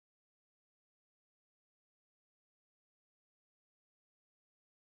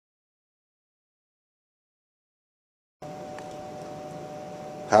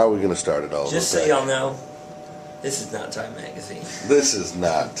How are we going to start it all? Just so y'all know, this is not Time Magazine. This is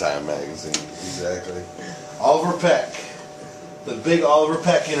not Time Magazine. Exactly. Oliver Peck. The big Oliver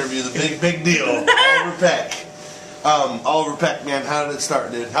Peck interview. The big deal. Oliver Peck. Oliver Peck, man, how did it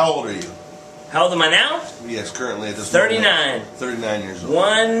start, dude? How old are you? How old am I now? Yes, currently at this 39. moment. 39 years old.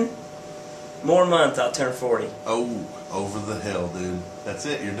 One more month, I'll turn 40. Oh, over the hill, dude. That's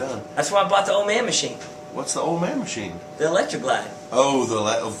it, you're done. That's why I bought the old man machine. What's the old man machine? The electric glide. Oh,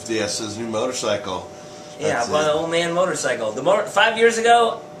 yes, his new motorcycle. Yeah, I bought an old man motorcycle. 5 years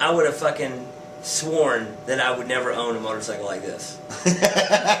ago, I would have fucking sworn that I would never own a motorcycle like this.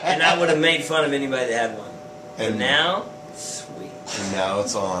 And I would have made fun of anybody that had one. And now, sweet. And now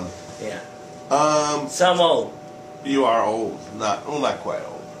it's on. Yeah. So I'm old. You are old. Not quite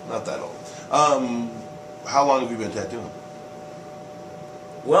old. Not that old. How long have you been tattooing?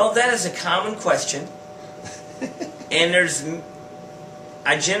 Well, that is a common question. And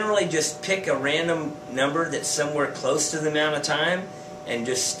I generally just pick a random number that's somewhere close to the amount of time and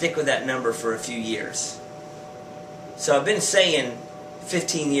just stick with that number for a few years. So I've been saying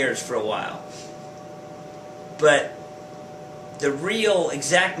 15 years for a while. But the real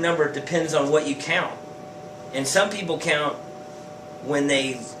exact number depends on what you count. And some people count when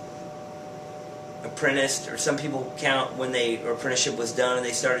they apprenticed, or some people count when their apprenticeship was done and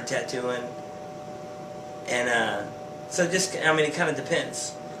they started tattooing. And so just, I mean, it kind of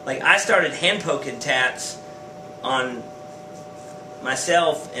depends. Like, I started hand poking tats on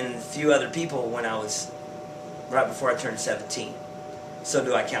myself and a few other people when I was right before I turned 17. So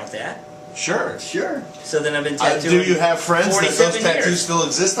do I count that? Sure. So then I've been tattooing. Do you have friends that those tattoos years. still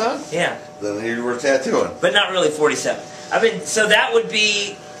exist on? Yeah. Then you were tattooing. But not really 47. So that would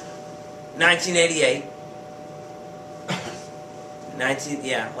be 1988.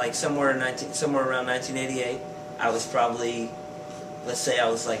 Like somewhere around 1988. I was probably, let's say I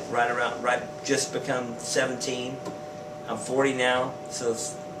was like just become 17. I'm 40 now, so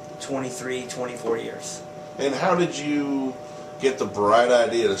it's 23, 24 years. And how did you get the bright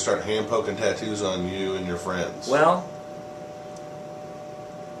idea to start hand poking tattoos on you and your friends? Well,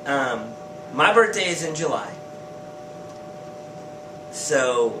 my birthday is in July.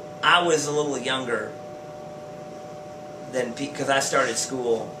 So I was a little younger than, because I started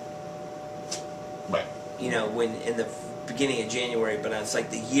school, right, when in the beginning of January, but it's like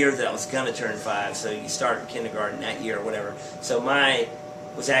the year that I was going to turn 5, so you start in kindergarten that year or whatever. So my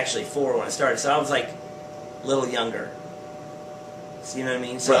was actually 4 when I started, so I was like a little younger. So, you know what I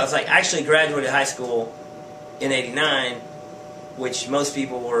mean? So I was like, I actually graduated high school in '89, which most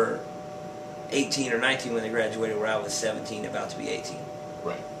people were 18 or 19 when they graduated, where I was 17, about to be 18.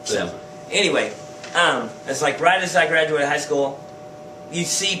 Right. So, anyway, it's like right as I graduated high school, you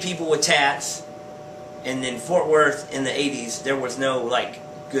see people with tats, and in Fort Worth in the 80s, there was no, like,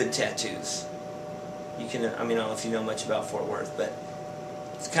 good tattoos. I mean, I don't know if you know much about Fort Worth, but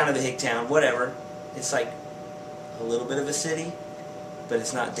it's kind of a hick town, whatever. It's like a little bit of a city, but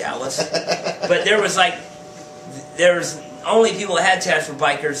it's not Dallas. But there was only people that had tats were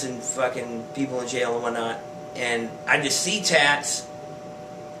bikers and fucking people in jail and whatnot. And I just see tats,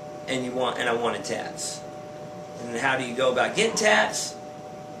 and I wanted tats. And how do you go about getting tats?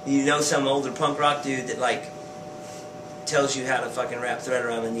 You know some older punk rock dude that like tells you how to fucking wrap thread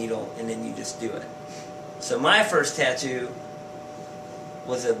around a needle, and then you just do it. So my first tattoo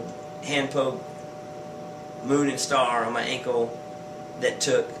was a hand poke moon and star on my ankle that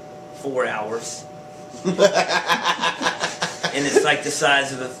took 4 hours. And it's like the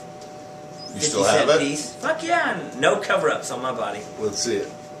size of a 50-cent piece. Fuck yeah. No cover-ups on my body. Let's see it.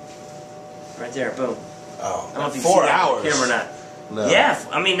 Right there, boom. Oh, I don't know if you 4 see that hours. on camera or not. No. Yeah,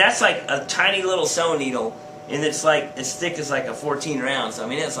 I mean, that's like a tiny little sewing needle, and it's like as thick as like a 14 rounds. So, I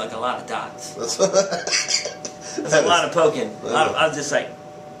mean, it's like a lot of dots. That's a lot of poking. I was just like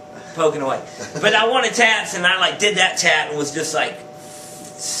poking away. But I wanted tats, and I like did that tat and was just like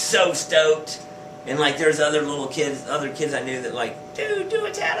so stoked. And like there's other kids I knew that like, dude, do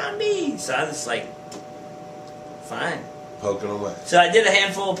a tat on me. So I was just like, fine. Poking away. So I did a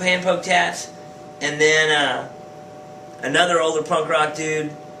handful of hand poke tats, and then another older punk rock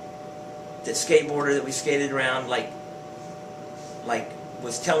dude, that skateboarder that we skated around, like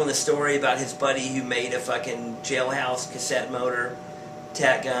was telling the story about his buddy who made a fucking jailhouse cassette motor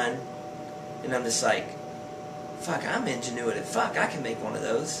tat gun, and I'm just like, fuck, I'm ingenuitive. Fuck, I can make one of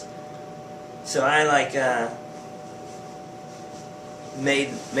those. So I like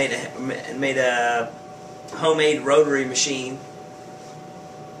made a homemade rotary machine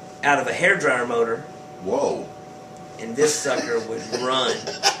out of a hairdryer motor. Whoa. And this sucker would run.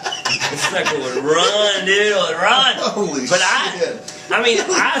 The sucker would run, dude. It would run. Holy but shit. I mean,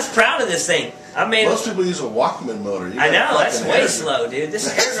 I was proud of this thing. I mean, most people use a Walkman motor. I know, that's way slow, dude. This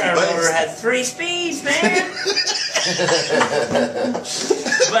hairdryer motor had 3 speeds, man.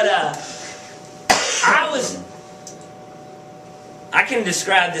 But I can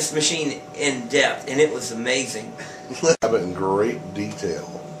describe this machine in depth, and it was amazing. Have it in great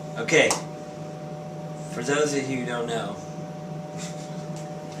detail. Okay, for those of you who don't know,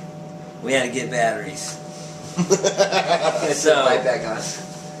 we had to get batteries. So right back on.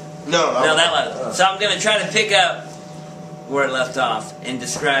 no, that was. So I'm going to try to pick up where it left off and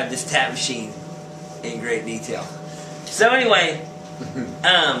describe this tap machine in great detail. So anyway,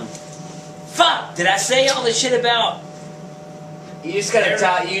 fuck, did I say all this shit about? You just gotta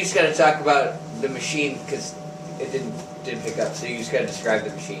talk. You just gotta talk about the machine because it didn't pick up. So you just gotta describe the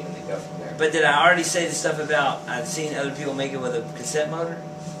machine and then go from there. But did I already say the stuff about I've seen other people make it with a cassette motor?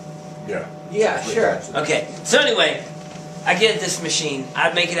 Yeah. Yeah, sure. Okay, so anyway, I get this machine.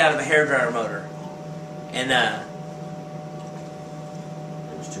 I'd make it out of a hairdryer motor, and There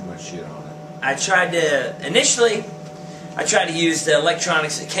was too much shit on it. I tried to initially. I tried to use the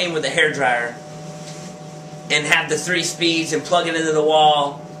electronics that came with the hairdryer and have the 3 speeds and plug it into the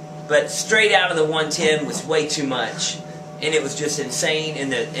wall, but straight out of the 110 was way too much, and it was just insane,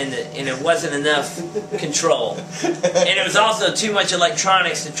 and it wasn't enough control, and it was also too much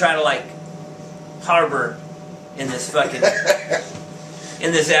electronics to try to like harbor in this fucking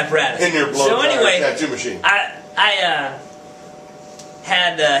in this apparatus. In your blow so anyway, tattoo machine. I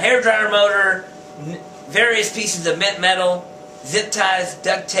had a hairdryer motor, various pieces of mint metal, zip ties,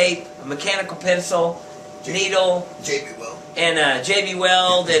 duct tape, a mechanical pencil, needle, JB Weld. and JB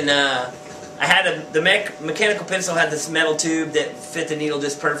Weld, and I had the mechanical pencil had this metal tube that fit the needle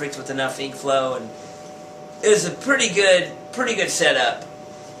just perfect with enough ink flow, and it was a pretty good setup.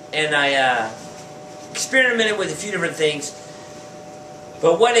 And I experimented with a few different things,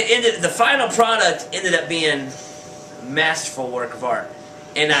 but the final product ended up being a masterful work of art.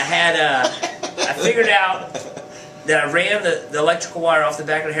 And I figured out that I ran the electrical wire off the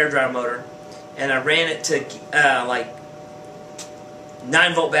back of the hairdryer motor, and I ran it to like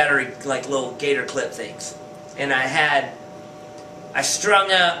 9-volt battery, like little gator clip things. And I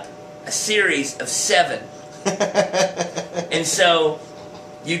strung up a series of 7. And so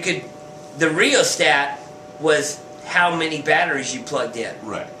the rheostat was how many batteries you plugged in.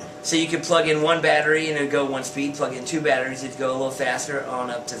 Right. So you could plug in 1 battery and it would go 1 speed, plug in 2 batteries, it'd go a little faster, on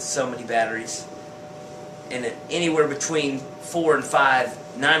up to so many batteries. And anywhere between 4 and 5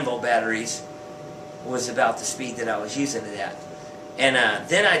 9-volt batteries was about the speed that I was using it at. And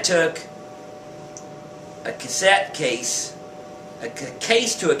then I took a cassette case, a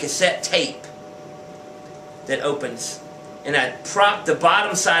case to a cassette tape that opens, and I propped the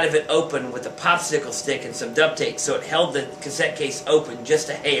bottom side of it open with a popsicle stick and some duct tape so it held the cassette case open just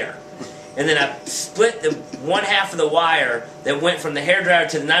a hair. And then I split the 1/2 of the wire that went from the hairdryer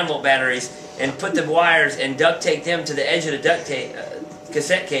to the 9-volt batteries and put the wires and duct taped them to the edge of the duct tape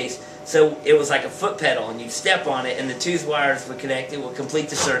cassette case, so it was like a foot pedal, and you'd step on it and the 2 wires would connect, it would complete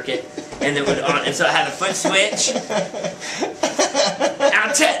the circuit, and it would on, and so I had a foot switch.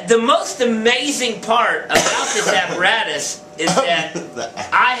 The most amazing part about this apparatus is that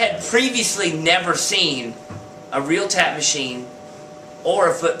I had previously never seen a real tap machine or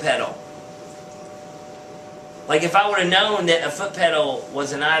a foot pedal. Like, if I would have known that a foot pedal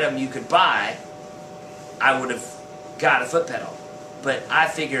was an item you could buy, I would have got a foot pedal. But I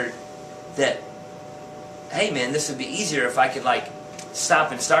figured that, hey man, this would be easier if I could like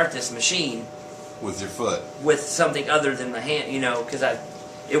stop and start this machine With your foot. with something other than my hand, you know, because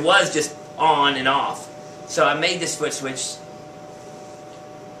it was just on and off. So I made this foot switch.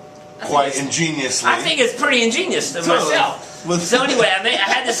 Quite ingeniously. I think it's pretty ingenious to myself. So anyway, I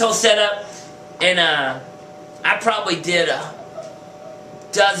had this whole setup, and I probably did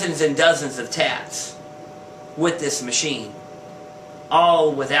dozens and dozens of taps with this machine,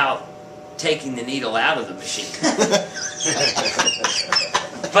 all without taking the needle out of the machine.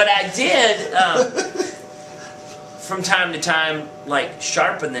 But I did, from time to time, like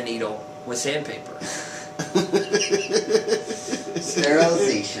sharpen the needle with sandpaper.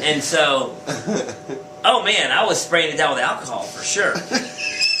 Sterilization. And so, oh man, I was spraying it down with alcohol for sure.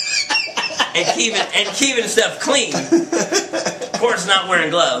 And keeping stuff clean. Of course, not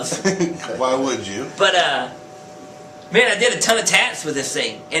wearing gloves. Why would you? But man, I did a ton of taps with this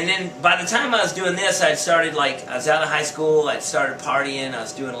thing. And then by the time I was doing this, I was out of high school, I'd started partying, I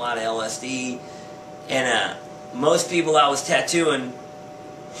was doing a lot of LSD, and most people I was tattooing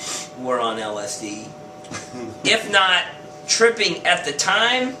were on LSD. If not tripping at the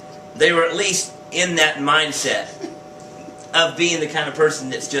time, they were at least in that mindset of being the kind of person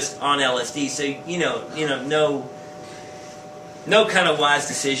that's just on LSD. So no kind of wise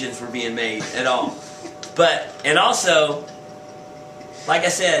decisions were being made at all. And also, like I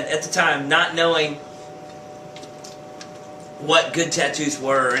said at the time, not knowing what good tattoos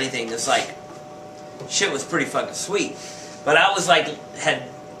were or anything, it's like shit was pretty fucking sweet. But I was like, had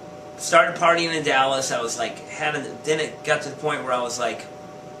started partying in Dallas. I was like then it got to the point where I was like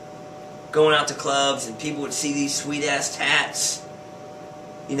going out to clubs and people would see these sweet ass tats,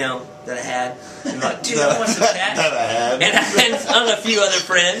 that I had. And like, dude, I want some tats. That I had. And on a few other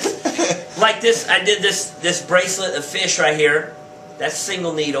friends. Like this, I did this bracelet of fish right here. That's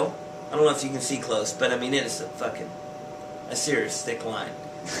single needle. I don't know if you can see close, but I mean it is a serious thick line.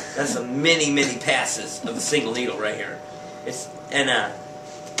 That's a many passes of a single needle right here.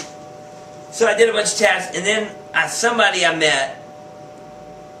 So I did a bunch of tats, and then somebody I met,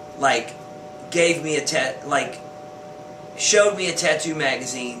 like, gave me showed me a tattoo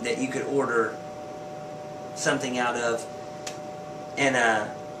magazine that you could order something out of, and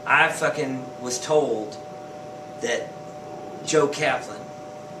I fucking was told that Joe Kaplan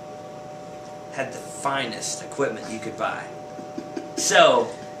had the finest equipment you could buy. So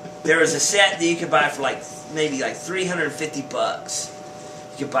there was a set that you could buy for maybe $350.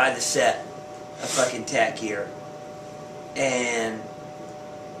 You could buy the set of fucking tat gear. And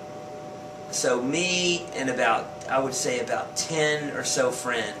so me and I would say about 10 or so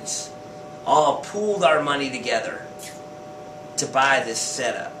friends all pooled our money together to buy this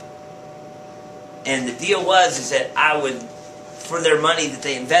setup. And the deal was that I would, for their money that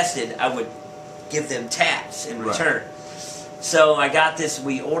they invested, I would give them tats in return. Right. So I got this,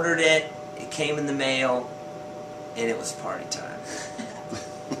 we ordered it, it came in the mail, and it was party time.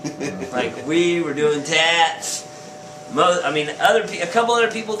 Like, we were doing tats. A couple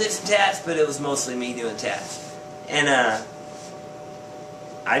other people did some tats, but it was mostly me doing tats. And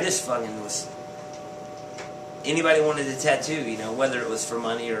I just fucking was... Anybody wanted a tattoo, whether it was for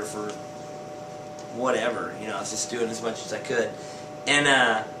money or for whatever. I was just doing as much as I could. And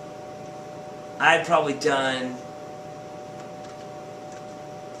I'd probably done...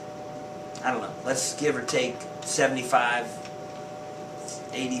 I don't know, let's give or take 75,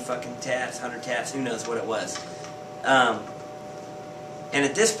 80 fucking tats, 100 tats, who knows what it was. And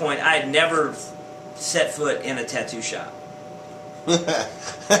at this point, I had never set foot in a tattoo shop.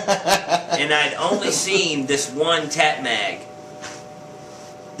 And I'd only seen this one tat mag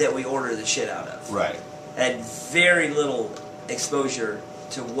that we ordered the shit out of. Right. I had very little exposure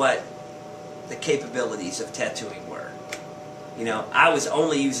to what the capabilities of tattooing were. I was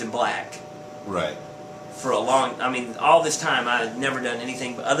only using black. Right. For all this time I had never done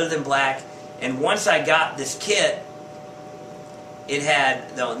anything other than black. And once I got this kit, it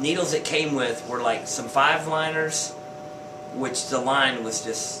had, the needles it came with were like some 5-liners, which the line was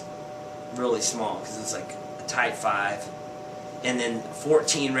just really small because it was like a tight 5, and then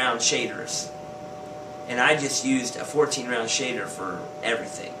 14 round shaders. And I just used a 14 round shader for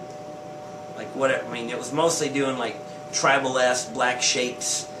everything. It was mostly doing like tribal-esque black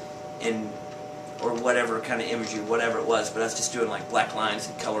shapes or whatever kind of imagery, whatever it was, but I was just doing like black lines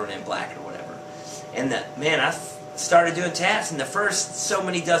and coloring in black or whatever. And I started doing tats, and the first so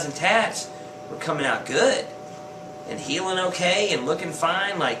many dozen tats were coming out good and healing okay and looking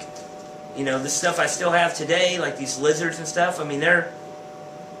fine. Like, the stuff I still have today, like these lizards and stuff. They're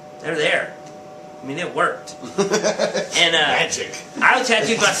there. It worked. And magic. I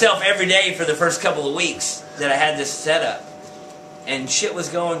tattooed myself every day for the first couple of weeks that I had this setup, and shit was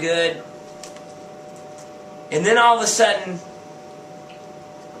going good. And then all of a sudden,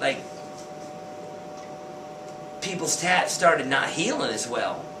 like, people's tats started not healing as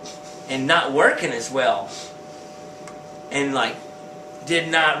well and not working as well, and like did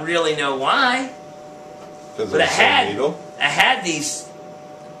not really know why. But I had these,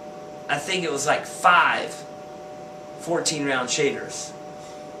 I think it was like 5 14-round shaders,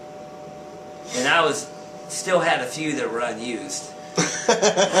 and I still had a few that were unused.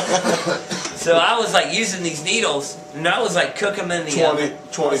 So I was like using these needles, and I was like cooking them in the oven.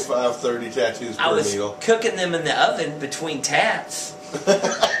 25, 30 tattoos per needle. I was cooking them in the oven between tats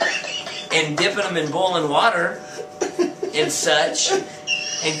and dipping them in boiling water and such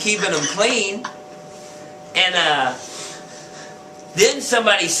and keeping them clean. And then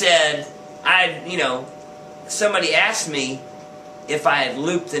somebody said, somebody asked me if I had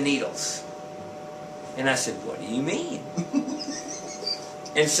looped the needles. And I said, what do you mean?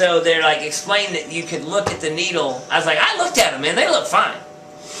 And so they're like, explain that you could look at the needle. I was like, I looked at them, man. They look fine.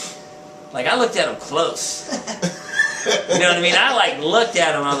 Like, I looked at them close. You know what I mean? I like looked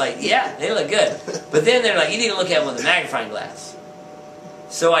at them. I was like, yeah, they look good. But then they're like, you need to look at them with a magnifying glass.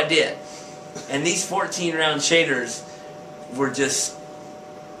 So I did. And these 14 round shaders were just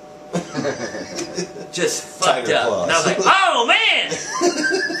fucked Tiger up. claws. And I was like, oh man,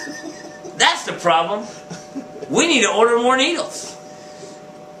 that's the problem. We need to order more needles.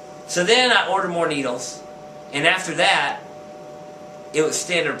 So then I ordered more needles, and after that, it was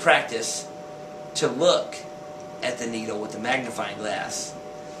standard practice to look at the needle with the magnifying glass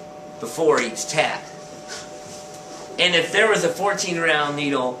before each tat. And if there was a 14 round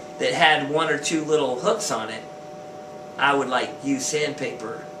needle that had 1 or 2 little hooks on it, I would like use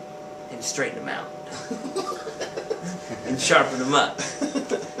sandpaper and straighten them out and sharpen them up,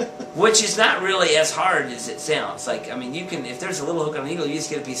 which is not really as hard as it sounds. Like, I mean, you can, if there's a little hook on a needle, you just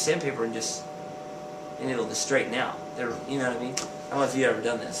get a piece of sandpaper and it'll just straighten out. You know what I mean? I don't know if you've ever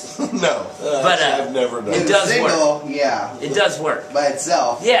done this. No, but I've never done it. it. Does single, work. Yeah. It does work by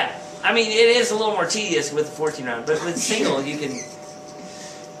itself. Yeah, I mean, it is a little more tedious with the 14 round, but with single, you can.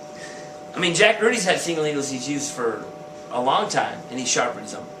 I mean, Jack Rudy's had single needles he's used for a long time, and he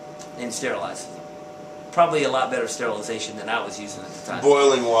sharpens them and sterilizes them. Probably a lot better sterilization than I was using at the time.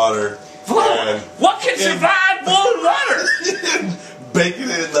 Boiling water. And what can survive boiling water? Baking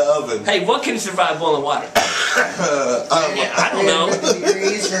it in the oven. Hey, what can survive boiling water? I don't know. 350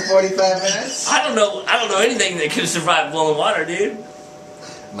 degrees for 45 minutes? I don't know anything that can survive boiling water, dude.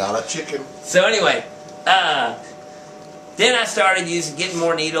 Not a chicken. So anyway, then I started getting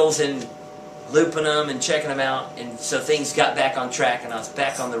more needles and looping them and checking them out, and so things got back on track, and I was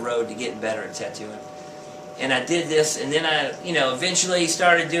back on the road to getting better at tattooing. And I did this, and then I, eventually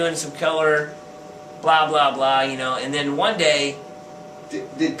started doing some color, blah blah blah, and then one day.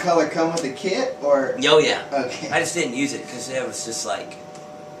 Did color come with the kit, or? Oh yeah. Okay. I just didn't use it because it was just like,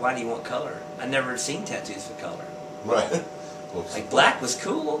 why do you want color? I never seen tattoos for color. Right. Like black was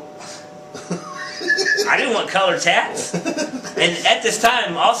cool. I didn't want color tats. And at this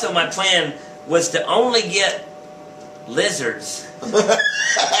time, also my plan was to only get lizards.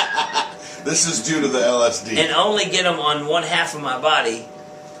 This is due to the LSD. And only get them on one half of my body.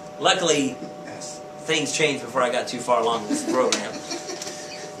 Luckily, things changed before I got too far along in this program.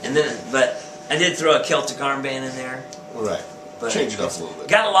 But I did throw a Celtic armband in there. Right. But change it up a little bit.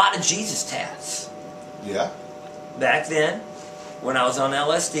 Got a lot of Jesus tats. Yeah. Back then, when I was on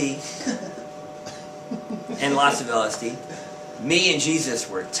LSD, and lots of LSD, me and Jesus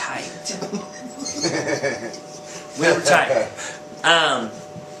were tight. We were tight.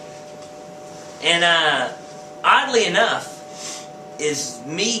 Oddly enough, is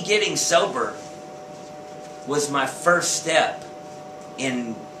me getting sober was my first step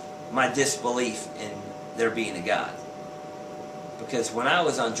in my disbelief in there being a God. Because when I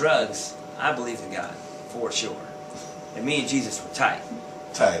was on drugs, I believed in God, for sure. And me and Jesus were tight.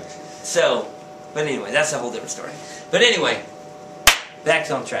 Tight. So, but anyway, that's a whole different story. But anyway, back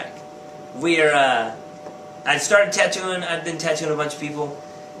on track. I started tattooing. I'd been tattooing a bunch of people.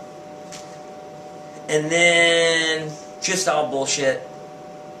 And then, just all bullshit.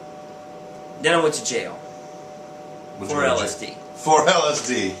 Then I went to jail. For LSD. For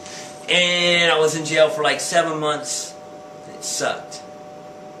LSD. And I was in jail for like 7 months. It sucked.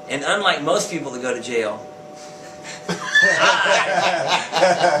 And unlike most people that go to jail,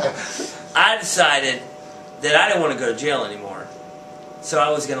 I decided that I didn't want to go to jail anymore. So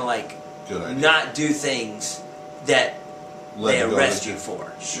I was going to not do things that they arrest you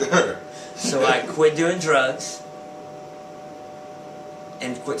for. Sure. So I quit doing drugs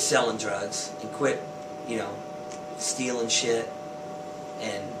and quit selling drugs and quit, stealing shit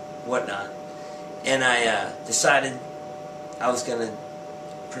and whatnot. And I decided I was going to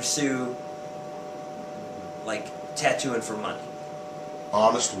pursue tattooing for money.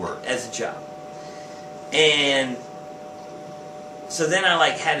 Honest work. As a job. And so then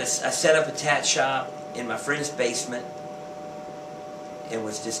I set up a tat shop in my friend's basement and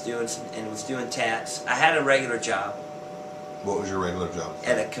was just doing doing tats. I had a regular job. What was your regular job?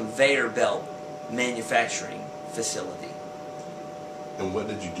 At a conveyor belt manufacturing facility. And what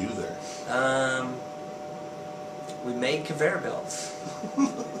did you do there? We made conveyor belts.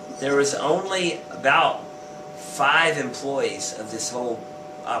 There was only about 5 employees of this whole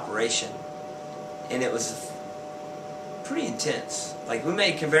operation, and it was pretty intense. We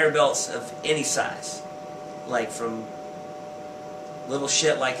made conveyor belts of any size, from little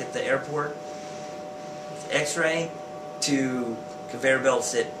shit like at the airport, X-ray, to conveyor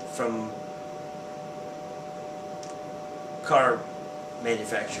belts from car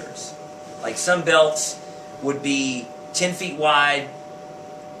manufacturers. Some belts would be 10 feet wide,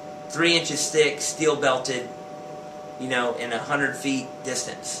 3 inches thick, steel belted, you know, in 100 feet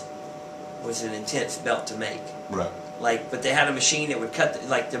distance was an intense belt to make. Right. Like, but they had a machine that would cut,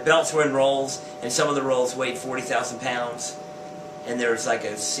 the belts were in rolls, and some of the rolls weighed 40,000 pounds. And there was like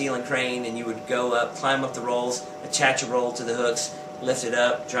a ceiling crane, and you would go up, climb up the rolls, attach a roll to the hooks, lift it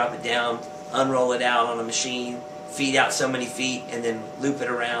up, drop it down, unroll it out on a machine, feed out so many feet, and then loop it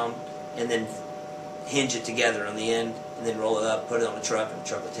around, and then hinge it together on the end, and then roll it up, put it on a truck, and the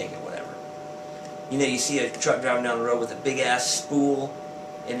truck would take it, whatever. You know, you see a truck driving down the road with a big-ass spool,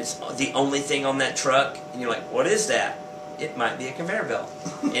 and it's the only thing on that truck, and you're like, what is that? It might be a conveyor belt.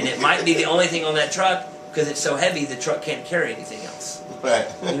 And it might be the only thing on that truck, because it's so heavy, the truck can't carry anything else. Right.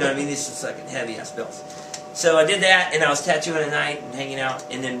 You know what I mean? It's just like heavy-ass belts. So I did that, and I was tattooing at night and hanging out,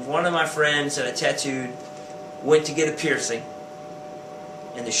 and then one of my friends that I tattooed went to get a piercing.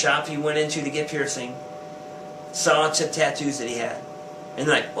 And the shop he went into to get piercing saw some tattoos that he had. And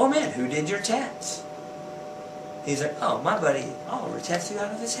they're like, oh man, who did your tats? He's like, oh, my buddy Oliver tattooed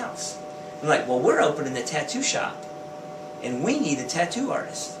out of his house. I'm like, well, we're opening a tattoo shop, and we need a tattoo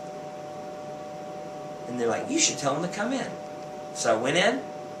artist. And they're like, you should tell them to come in. So I went in,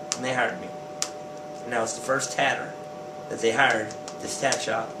 and they hired me. And I was the first tatter that they hired at this tat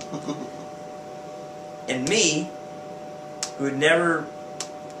shop. And me, who had never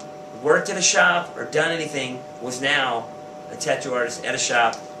worked at a shop or done anything, was now a tattoo artist at a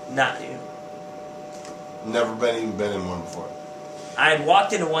shop. Not, Never even been in one before. I had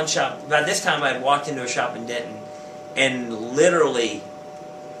walked into one shop. By this time, I had walked into a shop in Denton, and literally,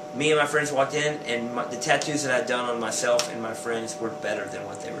 me and my friends walked in, and the tattoos that I'd done on myself and my friends were better than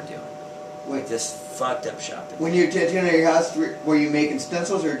what they were doing. Wait, This fucked up shopping. when you were tattooing at your house, were you making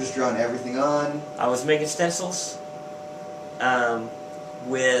stencils or just drawing everything on? I was making stencils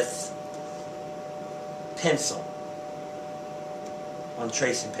with pencil on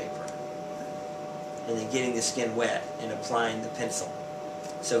tracing paper, and then getting the skin wet and applying the pencil.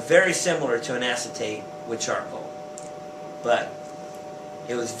 So very similar to an acetate with charcoal, but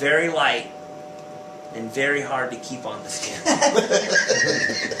it was very light and very hard to keep on the skin.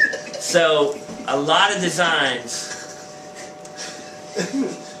 So a lot of designs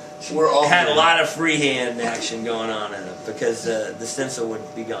had a lot of freehand action going on in it because the stencil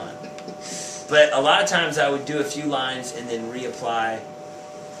would be gone. But a lot of times I would do a few lines and then reapply.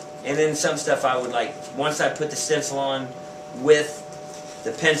 And then some stuff I would like, once I put the stencil on with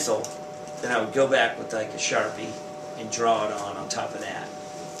the pencil, then I would go back with like a Sharpie and draw it on top of that.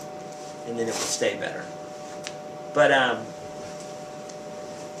 And then it would stay better. But,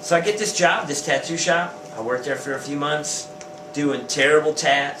 so I get this job, this tattoo shop. I worked there for a few months, doing terrible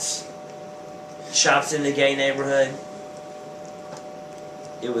tats, shops in the gay neighborhood.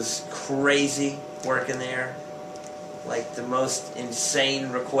 It was crazy working there. Like the most insane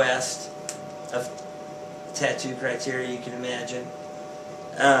request of tattoo criteria you can imagine.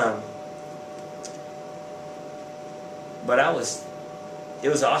 But it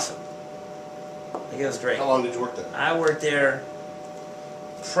was awesome. Like it was great. How long did you work there? I worked there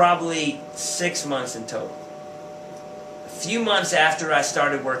probably 6 months in total. A few months after I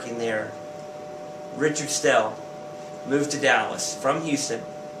started working there, Richard Stell moved to Dallas from Houston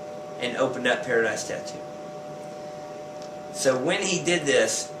and opened up Paradise Tattoo. So when he did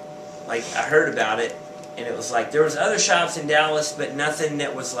this, like I heard about it, and it was like there was other shops in Dallas, but nothing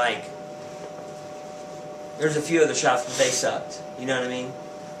that was like. There's a few other shops, but they sucked. You know what I mean?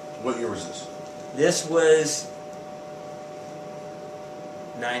 What year was this? This was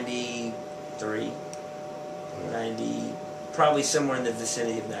 93, 90, probably somewhere in the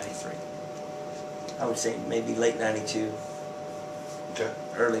vicinity of 93. I would say maybe late 92, Okay.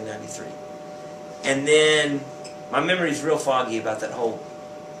 early 93. And then my memory's real foggy about that whole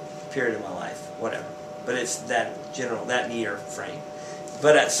period of my life, whatever. But it's that year frame.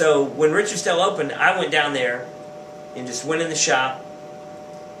 But so when Richard Stell opened, I went down there and just went in the shop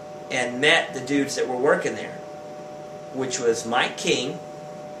and met the dudes that were working there, which was Mike King.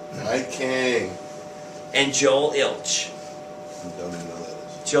 Mike King. And Joel Ilch. I don't even know who that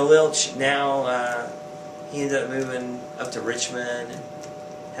is. Joel Ilch, now he ended up moving up to Richmond and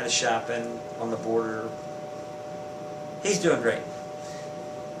had a shop on the border. He's doing great.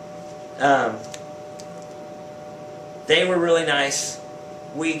 They were really nice.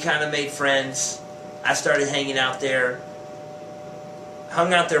 We kind of made friends. I started hanging out there.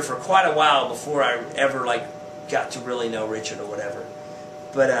 Hung out there for quite a while before I ever got to really know Richard or whatever.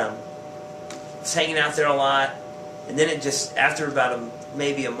 But was hanging out there a lot, and then it just after about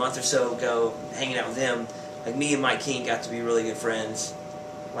maybe a month or so ago, hanging out with him, like me and Mike King got to be really good friends,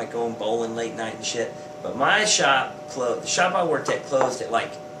 like going bowling late night and shit. But my shop closed. The shop I worked at closed at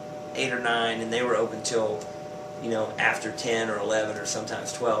like 8 or 9, and they were open till after 10 or 11 or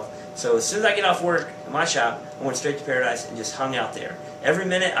sometimes 12. So as soon as I get off work at my shop, I went straight to Paradise and just hung out there. Every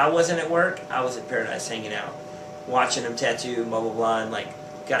minute I wasn't at work, I was at Paradise hanging out, watching them tattoo, blah, blah, blah,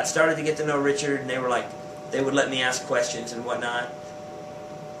 and started to get to know Richard, and they would let me ask questions and whatnot.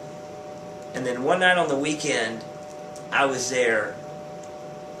 And then one night on the weekend, I was there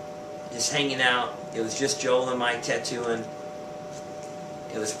just hanging out. It was just Joel and Mike tattooing.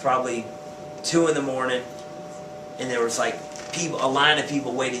 It was probably 2 in the morning, and there was a line of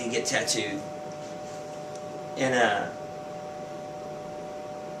people waiting to get tattooed. And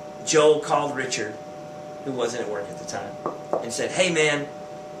Joel called Richard, who wasn't at work at the time, and said, "Hey man,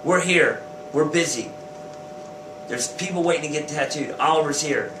 we're here. We're busy. There's people waiting to get tattooed. Oliver's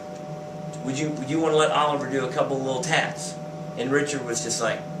here. Would you want to let Oliver do a couple of little tats?" And Richard was just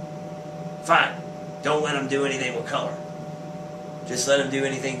like, "Fine. Don't let him do anything with color. Just let him do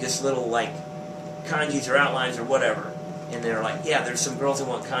anything, just little kanjis or outlines or whatever." And they're like, "Yeah, there's some girls that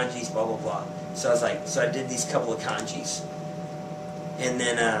want kanjis, blah, blah, blah." So I was like, so I did these couple of kanjis. And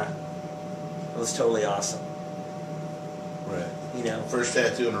then it was totally awesome. Right. First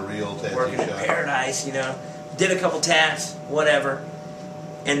tattoo in a real tattoo working shop. at Paradise, did a couple tats, whatever.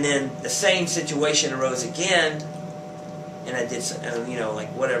 And then the same situation arose again, and I did,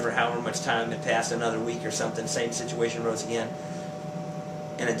 whatever, however much time had passed, another week or something, same situation arose again.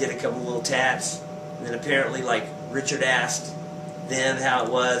 And I did a couple little tats, and then apparently, Richard asked them how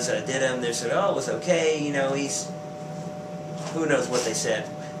it was, and I did them, they said, "Oh, it was okay, he's," who knows what they said.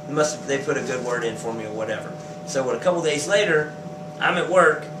 They put a good word in for me or whatever. So a couple days later, I'm at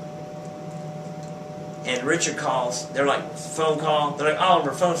work, and Richard calls. They're like, phone call. They're like,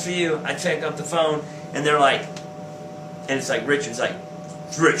 "Oliver, phone's for you." I check up the phone, and they're like, and it's like, Richard's like,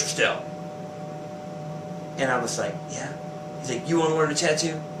 "It's Richard still." And I was like, "Yeah." He's like, "You want to learn a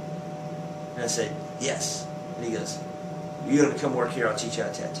tattoo?" And I said, "Yes." And he goes, "You're going to come work here, I'll teach you how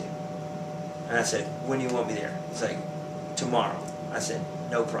to tattoo." And I said, "When do you want me there?" He's like, "Tomorrow." I said,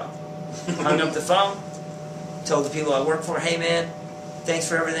 "No problem." Hung up the phone, told the people I work for, "Hey man, thanks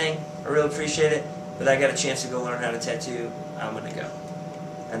for everything, I really appreciate it, but I got a chance to go learn how to tattoo, I'm going to go."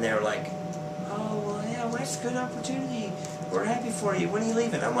 And they were like, "Oh, well, yeah, well, that's a good opportunity, we're happy for you, when are you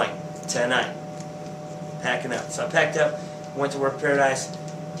leaving?" I'm like, "Tonight." Packing up. So I packed up, went to work Paradise,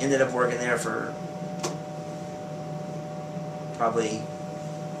 ended up working there for probably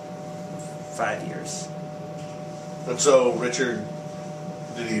 5 years. And so, Richard,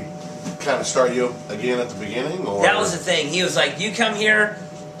 did he kind of start you again at the beginning? Or? That was the thing. He was like, "You come here,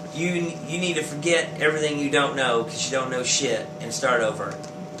 you need to forget everything you don't know, because you don't know shit, and start over."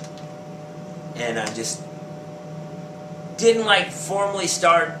 And I just didn't formally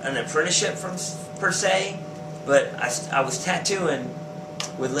start an apprenticeship per se, but I was tattooing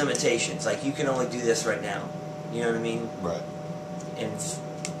with limitations. You can only do this right now. You know what I mean? Right.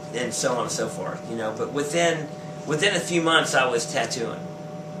 And so on and so forth. But within a few months, I was tattooing,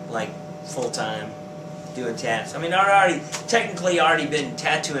 full time, doing tats. I mean, I'd technically already been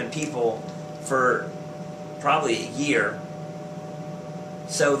tattooing people for probably a year.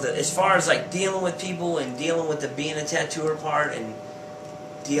 So as far as dealing with people and dealing with the being a tattooer part and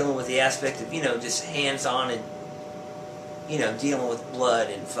dealing with the aspect of just hands on and dealing with blood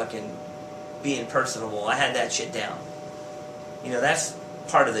and fucking being personable, I had that shit down. That's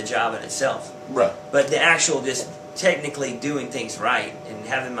part of the job in itself. Right. But the actual just technically doing things right and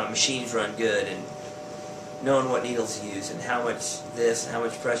having my machines run good and knowing what needles to use and how much this and how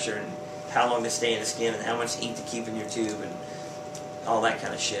much pressure and how long to stay in the skin and how much ink to keep in your tube and all that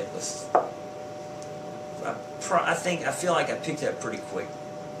kind of shit was. I feel like I picked up pretty quick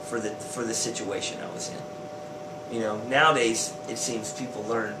for the situation I was in. Nowadays it seems people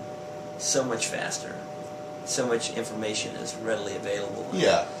learn so much faster. So much information is readily available.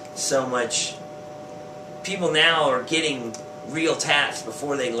 Yeah. So much. People now are getting real tats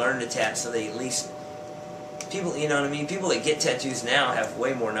before they learn to tat, so they at least. People, you know what I mean? People that get tattoos now have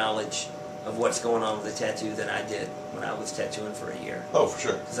way more knowledge of what's going on with the tattoo than I did when I was tattooing for a year. Oh, for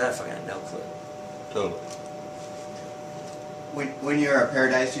sure. Because I fucking had no clue. Totally. When you're at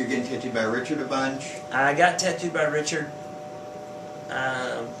Paradise, you're getting tattooed by Richard a bunch? I got tattooed by Richard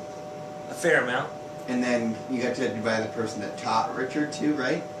a fair amount. And then you got tattooed by the person that taught Richard too,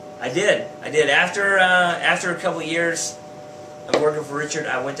 right? I did. After a couple years of working for Richard,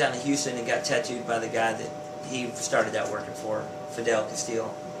 I went down to Houston and got tattooed by the guy that he started out working for, Fidel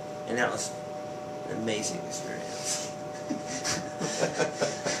Castillo. And that was an amazing experience.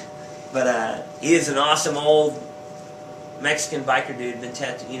 But he is an awesome old Mexican biker dude.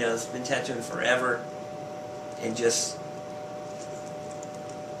 Has been tattooing forever, and just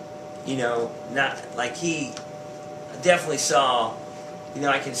not like he I definitely saw,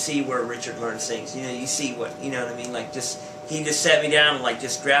 I can see where Richard learns things. You see what, you know what I mean? Like, he just sat me down and, like,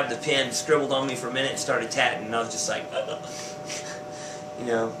 just grabbed the pen, scribbled on me for a minute, and started tatting. And I was just like,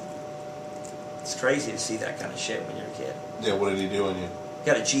 it's crazy to see that kind of shit when you're a kid. Yeah, what did he do on you?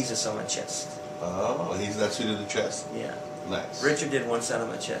 Got a Jesus on my chest. Oh, that's who did the chest? Yeah. Nice. Richard did one side of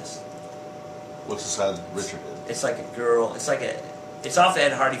my chest. What's the side that Richard did? It's like a girl. It's off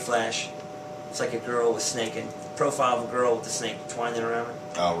Ed Hardy Flash. It's like a girl with snake, and profile of a girl with the snake twining around her.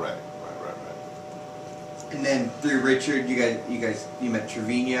 Oh, right. And then through Richard, you met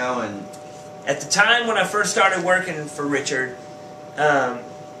Trevino, and at the time when I first started working for Richard,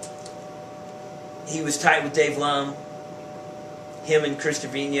 he was tight with Dave Lum. Him and Chris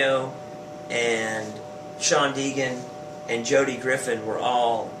Trevino and Sean Deegan and Jody Griffin were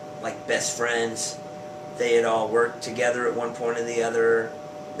all like best friends. They had all worked together at one point or the other.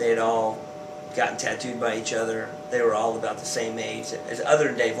 They had all gotten tattooed by each other. They were all about the same age, other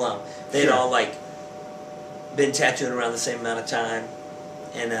than Dave Lum. They had all like been tattooed around the same amount of time,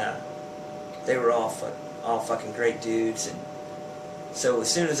 and they were all fucking great dudes. And so as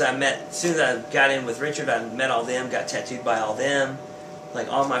soon as I got in with Richard, I met all them, got tattooed by all them. Like,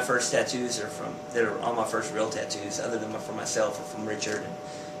 all my first tattoos are all my first real tattoos, other than for myself, are from Richard and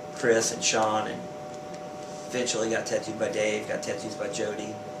Chris and Sean, and eventually got tattooed by Dave, got tattoos by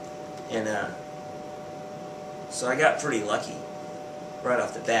Jody. And so I got pretty lucky right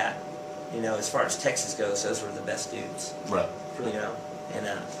off the bat. As far as Texas goes, those were the best dudes. Right.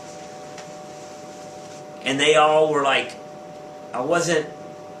 And they all were like,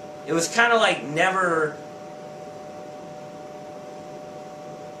 it was kind of like never,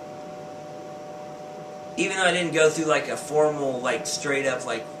 even though I didn't go through like a formal, like straight up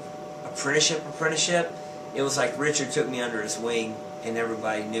like apprenticeship, it was like Richard took me under his wing and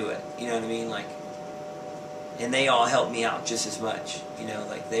everybody knew it. You know what I mean? Like, and they all helped me out just as much.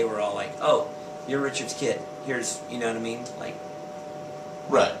 Like they were all like, "Oh, you're Richard's kid. Here's," you know what I mean? Like,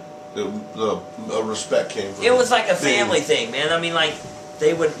 right. The respect came from it was like a family thing, man. I mean, like,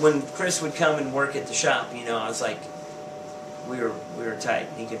 they would, when Chris would come and work at the shop, I was like, we were tight.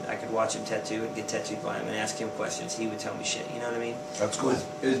 I could watch him tattoo and get tattooed by him and ask him questions. He would tell me shit. You know what I mean? That's cool.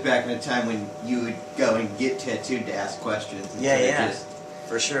 It was back in a time when you would go and get tattooed to ask questions. Yeah. Just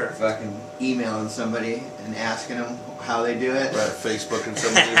for sure. Fucking emailing somebody and asking them how they do it. Right, Facebook and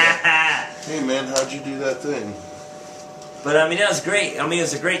somebody. Hey man, how'd you do that thing? But I mean, that was great. I mean, it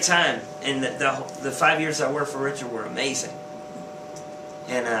was a great time, and the 5 years I worked for Richard were amazing.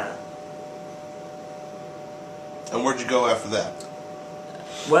 And where'd you go after that?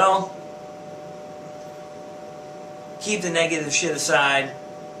 Well, keep the negative shit aside.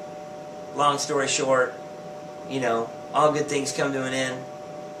 Long story short, all good things come to an end.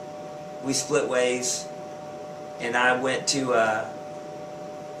 We split ways, and I went to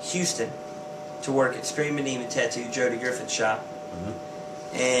Houston to work at Scream and Demon Tattoo, Jody Griffin's shop.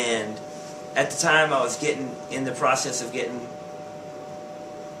 Mm-hmm. And at the time, I was in the process of getting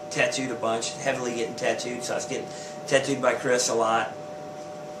tattooed a bunch, heavily getting tattooed. So I was getting tattooed by Chris a lot,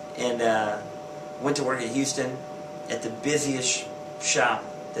 and went to work at Houston at the busiest shop.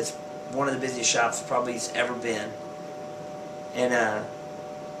 That's one of the busiest shops probably it's ever been. And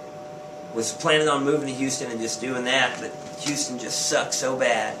was planning on moving to Houston and just doing that, but Houston just sucked so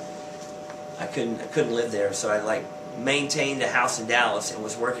bad. I couldn't live there, so I like maintained a house in Dallas and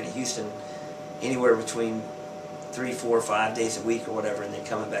was working in Houston anywhere between 3, 4, 5 days a week or whatever, and then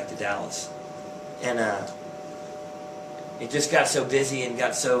coming back to Dallas. And it just got so busy and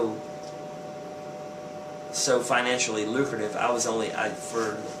got so financially lucrative.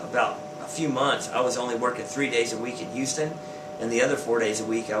 For about a few months, I was only working 3 days a week in Houston, and the other 4 days a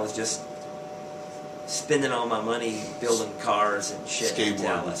week I was just spending all my money building cars and shit in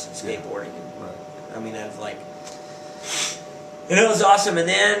Dallas and skateboarding. And, right. I mean, and it was awesome. And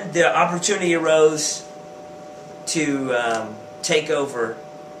then the opportunity arose to take over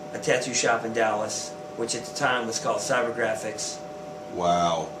a tattoo shop in Dallas, which at the time was called Cyber Graphics.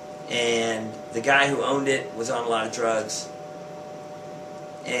 Wow. And the guy who owned it was on a lot of drugs.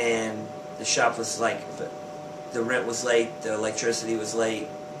 And the shop was like, the rent was late, the electricity was late,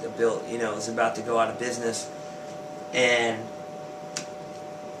 the bill, it was about to go out of business. And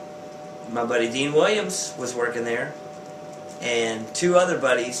my buddy Dean Williams was working there. And 2 other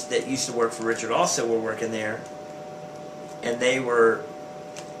buddies that used to work for Richard also were working there. And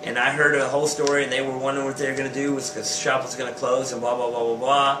I heard a whole story, and they were wondering what they were going to do, because the shop was going to close and blah, blah, blah, blah,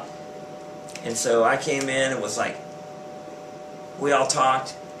 blah. And so I came in and was like, we all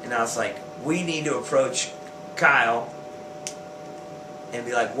talked, and I was like, we need to approach Kyle and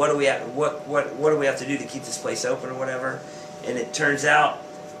be like, what do we have to do to keep this place open or whatever. And it turns out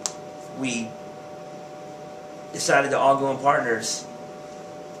we decided to all go in partners,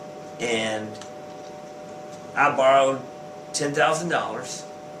 and I borrowed $10,000,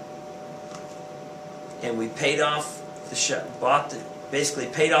 and we paid off the shop, basically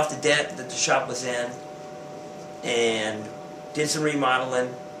paid off the debt that the shop was in, and did some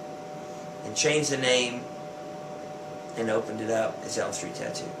remodeling, and changed the name, and opened it up as Elm Street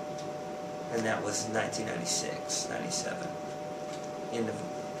Tattoo. And that was 1996, 97.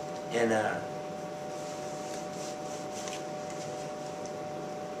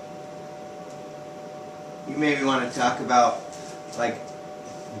 You maybe want to talk about like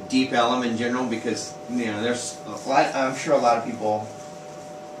Deep Ellum in general, because there's a lot. I'm sure a lot of people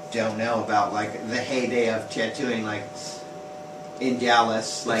don't know about like the heyday of tattooing, like in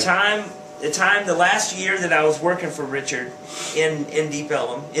Dallas. Like the last year that I was working for Richard in Deep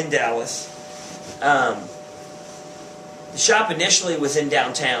Ellum in Dallas, the shop initially was in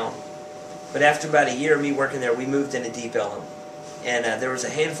downtown, but after about a year of me working there, we moved into Deep Ellum. And there was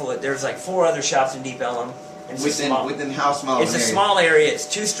there was like 4 other shops in Deep Ellum. Within how small? It's a small area. It's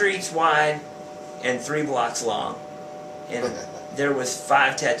 2 streets wide and 3 blocks long. And there was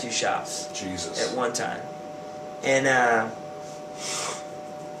 5 tattoo shops. Jesus. At one time. And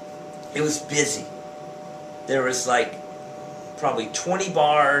it was busy. There was like probably 20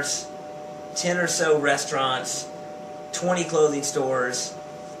 bars, 10 or so restaurants, 20 clothing stores,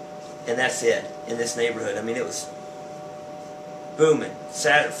 and that's it in this neighborhood. I mean, it was booming.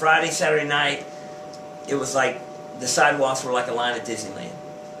 Friday, Saturday night, it was like the sidewalks were like a line at Disneyland.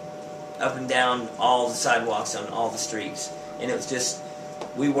 Up and down all the sidewalks on all the streets. And it was just,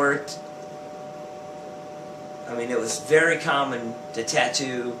 we worked, I mean, it was very common to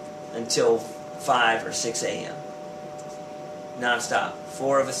tattoo until 5 or 6 a.m. Non-stop.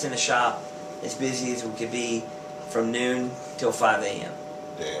 4 of us in a shop, as busy as we could be, from noon till 5 a.m.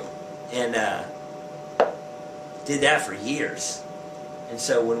 Damn. And did that for years. And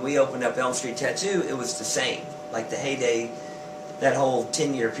so when we opened up Elm Street Tattoo, it was the same. Like the heyday, that whole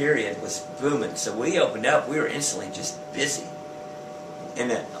 10-year period was booming. So we opened up, we were instantly just busy.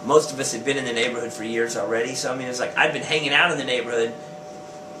 And most of us had been in the neighborhood for years already. So I mean, it was like I'd been hanging out in the neighborhood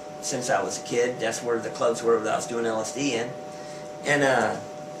since I was a kid. That's where the clubs were that I was doing LSD in. And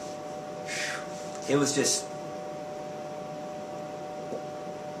it was just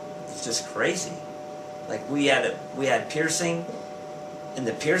crazy. Like we had piercing, and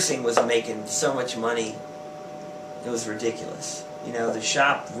the piercing was making so much money, it was ridiculous. The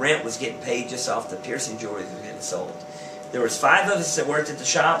shop rent was getting paid just off the piercing jewelry that was getting sold. There was 5 of us that worked at the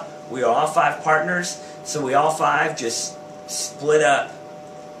shop. We were all 5 partners, so we all 5 just split up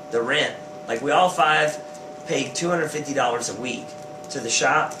the rent. Like we all 5 paid $250 a week to the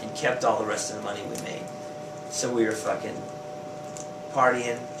shop and kept all the rest of the money we made. So we were fucking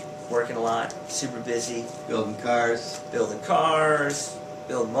partying, working a lot, super busy. Building cars, building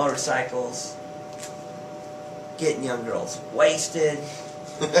motorcycles, getting young girls wasted.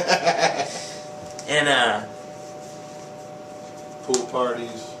 And pool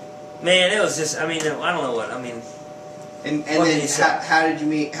parties. Man, it was just, I mean, I don't know what, I mean. And then how did you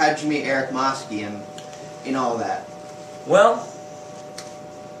meet Eric Mosky and all that? Well,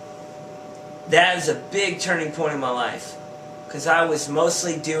 that is a big turning point in my life. Because I was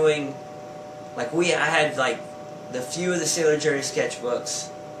mostly doing, like I had like the few of the Sailor Jerry sketchbooks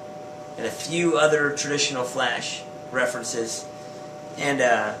and a few other traditional Flash references. And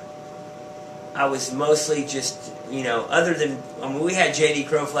I was mostly just, other than, I mean, we had J.D.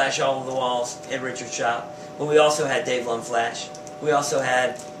 Crow Flash all over the walls at Richard's shop. But we also had Dave Lund Flash. We also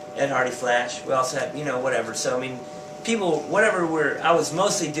had Ed Hardy Flash. We also had, whatever. So, I mean, people, I was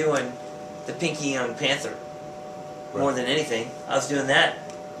mostly doing the Pinky Young Panther. Right. More than anything. I was doing that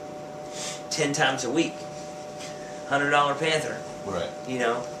 10 times a week. $100 Panther. Right.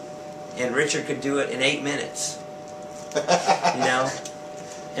 And Richard could do it in 8 minutes.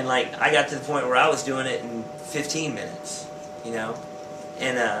 And like, I got to the point where I was doing it in 15 minutes.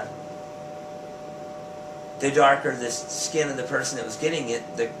 And the darker the skin of the person that was getting it,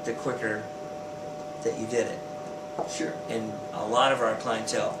 the quicker that you did it. Sure. And a lot of our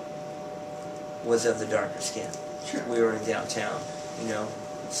clientele was of the darker skin. Sure. We were in downtown,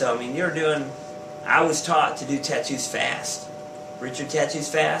 So, I mean, I was taught to do tattoos fast. Richard tattoos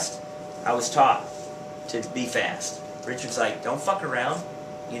fast. I was taught to be fast. Richard's like, don't fuck around,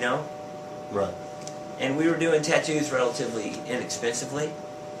 Right. And we were doing tattoos relatively inexpensively,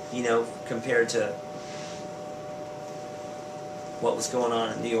 compared to what was going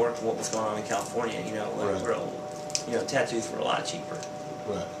on in New York and what was going on in California, Right. tattoos were a lot cheaper.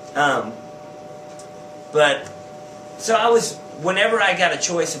 Right. But so I was. Whenever I got a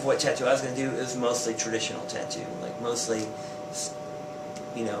choice of what tattoo I was going to do, it was mostly traditional tattoo, like mostly,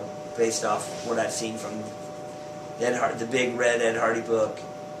 you know, based off what I'd seen from the big red Ed Hardy book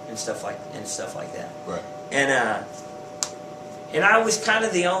and stuff like that. Right. And I was kind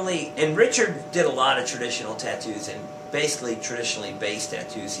of the only. And Richard did a lot of traditional tattoos and basically traditionally based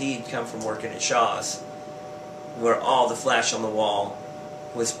tattoos. He'd come from working at Shaw's, where all the flash on the wall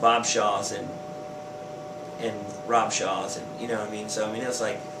was Bob Shaw's and Rob Shaw's, and you know what I mean. So I mean, it was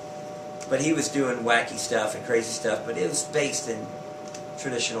like, but he was doing wacky stuff and crazy stuff, but it was based in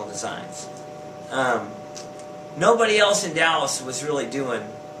traditional designs. Nobody else in Dallas was really doing.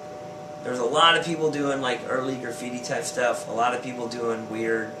 There was a lot of people doing like early graffiti type stuff. A lot of people doing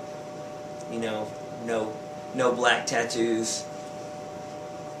weird, you know, no black tattoos.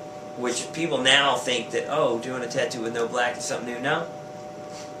 Which people now think that, oh, doing a tattoo with no black is something new. No.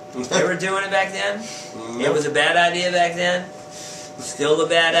 They were doing it back then. It was a bad idea back then. Still a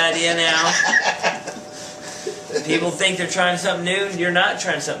bad idea now. People think they're trying something new. You're not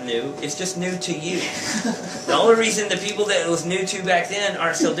trying something new. It's just new to you. The only reason the people that it was new to back then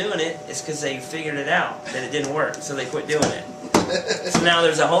aren't still doing it is because they figured it out, that it didn't work, so they quit doing it. So now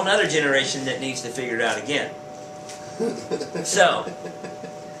there's a whole other generation that needs to figure it out again. So,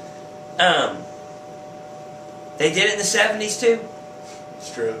 they did it in the 70s too.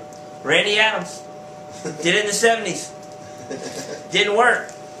 It's true. Randy Adams did it in the 70s. Didn't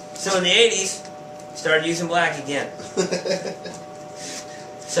work. So in the 80s, started using black again.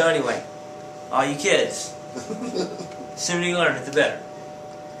 So anyway, all you kids, the sooner you learn it, the better.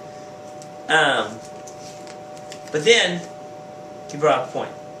 But then, he brought up a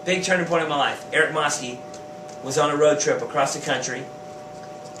point. Big turning point in my life. Eric Mosky was on a road trip across the country,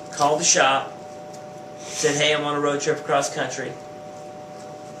 called the shop, said, hey, I'm on a road trip across the country.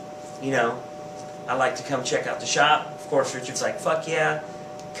 You know, I'd like to come check out the shop. Of course, Richard's like, fuck yeah,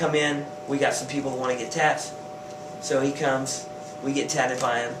 come in. We got some people that want to get tats. So he comes, we get tatted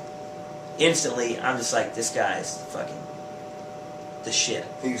by him. Instantly, I'm just like, this guy's fucking the shit.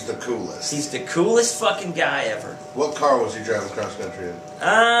 He's the coolest. He's the coolest fucking guy ever. What car was he driving cross country in?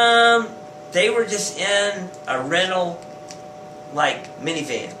 They were just in a rental, like,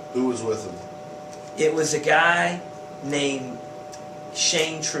 minivan. Who was with him? It was a guy named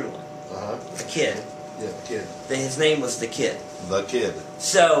Shane Trulin. A kid. Yeah, the kid. His name was the Kid. The Kid.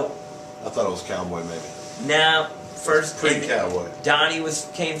 So. I thought it was Cowboy, maybe. Now, first. Pre-Cowboy. Donnie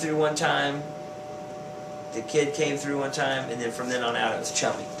came through one time. The Kid came through one time, and then from then on out, it was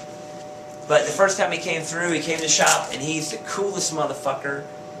Chummy. But the first time he came through, he came to the shop, and he's the coolest motherfucker.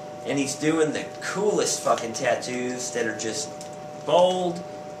 And he's doing the coolest fucking tattoos that are just bold,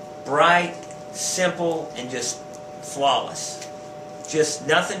 bright, simple, and just flawless. Just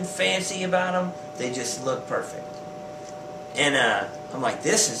nothing fancy about them. They just look perfect. And I'm like,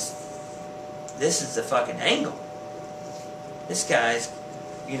 this is the fucking angle. This guy's,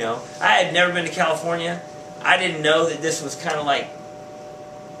 you know, I had never been to California. I didn't know that this was kind of like,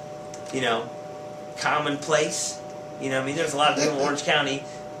 you know, commonplace. You know, I mean, there's a lot of people in Orange County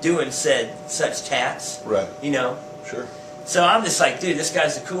doing such tats. Right. You know. Sure. So I'm just like, dude, this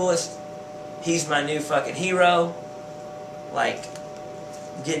guy's the coolest. He's my new fucking hero. Like,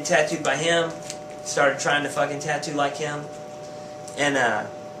 getting tattooed by him. Started trying to fucking tattoo like him. And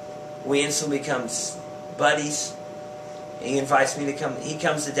we instantly become buddies. He invites me to come. He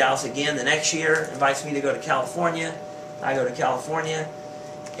comes to Dallas again the next year. Invites me to go to California. I go to California.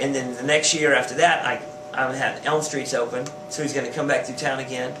 And then the next year after that, I had Elm Street's open. So he's going to come back through town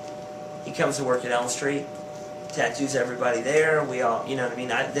again. He comes to work at Elm Street. Tattoos everybody there. We all, you know what I mean?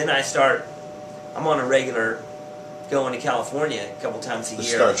 Then I start, I'm on a regular going to California a couple times a year.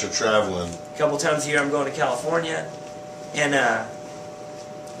 Start your traveling. A couple times a year I'm going to California. And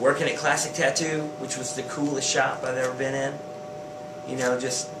working at Classic Tattoo, which was the coolest shop I've ever been in. You know,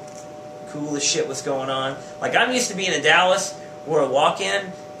 just coolest shit was going on. Like, I'm used to being in Dallas where a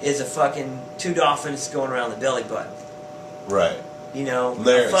walk-in is a fucking 2 dolphins going around the belly button. Right. You know,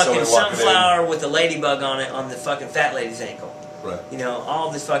 There, a fucking sunflower in with a ladybug on it on the fucking fat lady's ankle. Right. You know,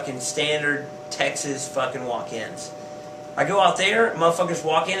 all the fucking standard Texas fucking walk-ins. I go out there, motherfuckers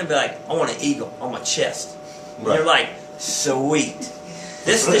walk in and be like, I want an eagle on my chest. And Right. they're like, sweet.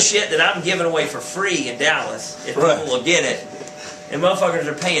 This is the shit that I'm giving away for free in Dallas, if Right. people will get it. And motherfuckers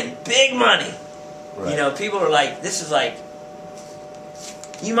are paying big money. Right. You know, people are like, this is like,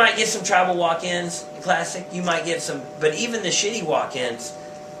 you might get some tribal walk-ins at Classic, you might get some, but even the shitty walk-ins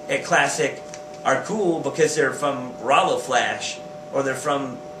at Classic are cool because they're from Rollo Flash, or they're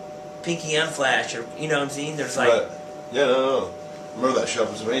from Pinky Unflash, or, you know what I'm saying? There's like... Right. Yeah, no. Remember that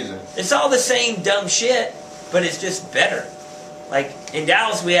shop was amazing. It's all the same dumb shit, but it's just better. Like, in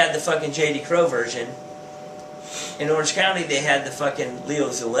Dallas, we had the fucking J.D. Crowe version. In Orange County, they had the fucking Leo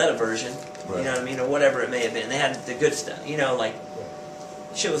Zuleta version. Right. You know what I mean? Or whatever it may have been. They had the good stuff. You know, like,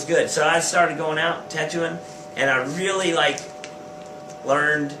 shit was good. So I started going out tattooing, and I really, like,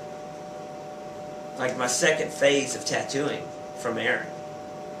 learned, like, my second phase of tattooing from Eric.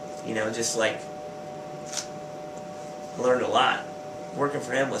 You know, just, like, learned a lot. Working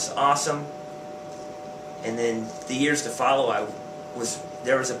for him was awesome. And then the years to follow,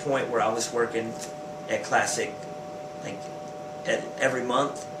 there was a point where I was working at Classic, like, every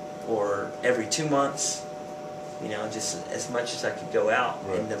month or every 2 months. You know, just as much as I could go out.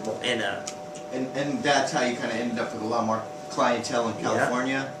 Right. And that's how you kind of ended up with a lot more clientele in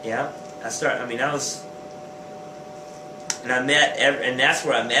California. Yeah. And I met, and that's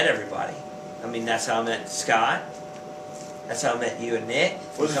where I met everybody. I mean, that's how I met Scott. That's how I met you and Nick.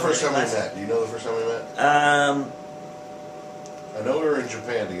 What was the first time we met? Do you know the first time we met? I know we were in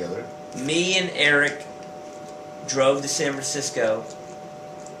Japan together. Me and Eric drove to San Francisco,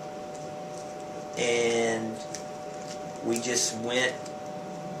 and we just went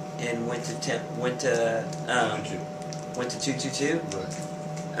to 222. Right.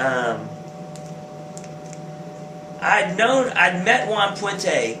 I'd met Juan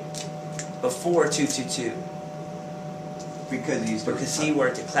Puente before 222 because he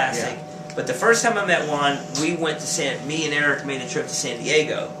worked at Classic. Yeah. But the first time I met Juan, me and Eric made a trip to San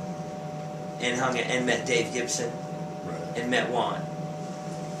Diego and met Dave Gibson. Right. And met Juan.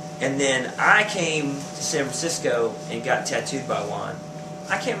 And then I came to San Francisco and got tattooed by Juan.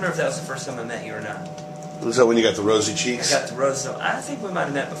 I can't remember if that was the first time I met you or not. Was that when you got the rosy cheeks? I got the rosy. I think we might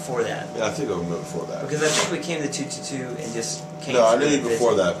have met before that. Yeah, I think I met before that. Because I think we came to 222 and just came. No, I knew you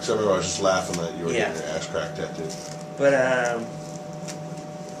before that because I remember I was just laughing that you were getting your ass crack tattooed.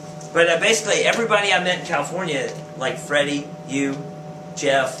 But basically everybody I met in California, like Freddie, you,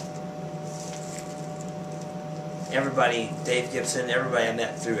 Jeff, everybody, Dave Gibson, everybody I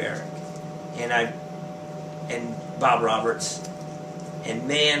met through Eric, and Bob Roberts, and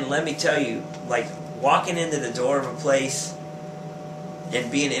man, let me tell you, like walking into the door of a place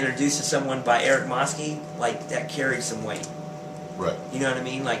and being introduced to someone by Eric Mosky, like that carried some weight. Right. You know what I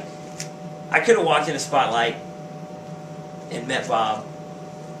mean? Like I could have walked in a Spotlight and met Bob,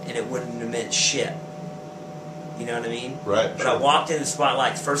 and it wouldn't have meant shit. You know what I mean? Right. But I walked in the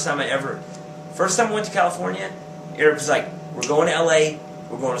Spotlight. First time I went to California, Eric was like, "We're going to LA.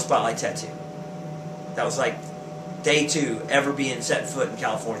 We're going to Spotlight Tattoo." That was like day 2 ever being set foot in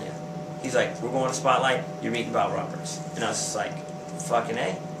California. He's like, "We're going to Spotlight. You're meeting Bob Roberts." And I was just like, "Fucking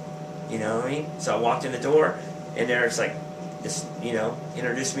A." You know what I mean? So I walked in the door, and Eric's like, just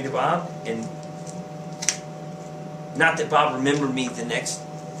introduced me to Bob, and not that Bob remembered me the next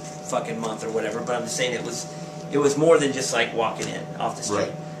fucking month or whatever, but I'm just saying it was more than just like walking in off the street.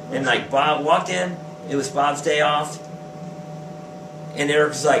 Right. And like Bob walked in, it was Bob's day off, and Eric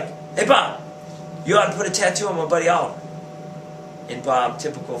was like, "Hey Bob, you ought to put a tattoo on my buddy Oliver." And Bob,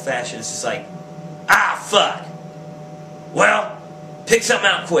 typical fashion, is just like, "Ah, fuck. Well, pick something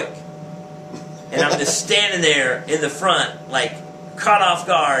out quick." And I'm just standing there in the front, like, caught off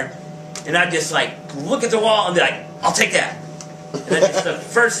guard, and I just, like, look at the wall and be like, "I'll take that." And then it's the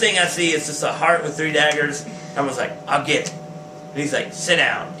first thing I see is just a heart with 3 daggers. I was like, "I'll get it." And he's like, "Sit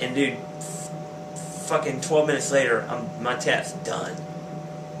down." And dude, fucking 12 minutes later, my tat's done.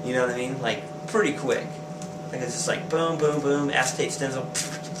 You know what I mean? Like, pretty quick. Like, it's just like, boom, boom, boom, acetate stencil,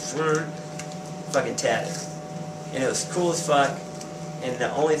 fucking tatted. And it was cool as fuck. And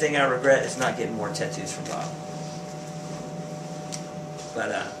the only thing I regret is not getting more tattoos from Bob. But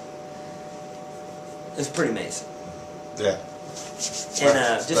it was pretty amazing. Yeah. And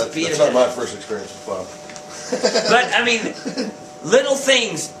that's not my first experience with Bob. But I mean, little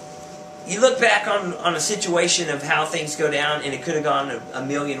things. You look back on a situation of how things go down, and it could have gone a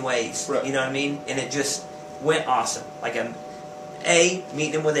million ways. Right. You know what I mean? And it just went awesome. Like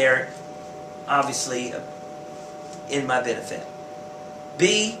meeting him with Eric, obviously, in my benefit.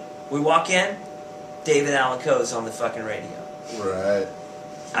 B, we walk in, David Allan Coe's on the fucking radio. Right.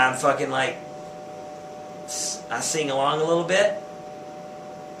 I'm fucking like, I sing along a little bit,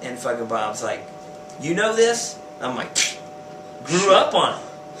 and fucking Bob's like, "You know this?" I'm like, grew up on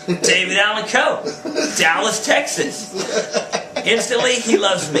it. David Allan Coe, Dallas, Texas. Instantly, he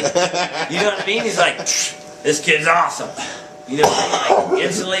loves me. You know what I mean? He's like, "This kid's awesome." You know what I mean? Like,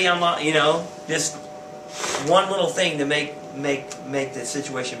 instantly, I'm, just one little thing to make the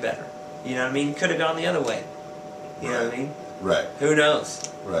situation better. You know what I mean? Could have gone the other way. You know what I mean? Right. Who knows?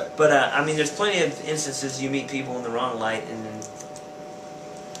 Right. But I mean, there's plenty of instances you meet people in the wrong light, and then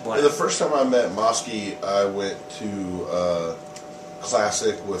What? The first time I met Mosky, I went to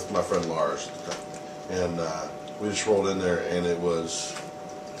Classic with my friend Lars, and we just rolled in there, and it was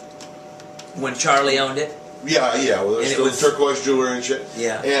When Charlie owned it. yeah. Well, there's still turquoise jewelry and shit.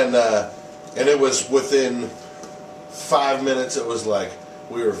 Yeah. And it was within 5 minutes. It was like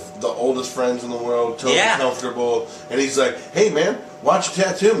we were the oldest friends in the world, totally comfortable. And he's like, "Hey man, why don't you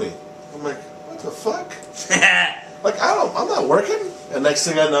tattoo me?" I'm like, "What the fuck?" Like I'm not working. And next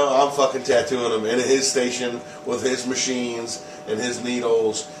thing I know, I'm fucking tattooing him in his station with his machines and his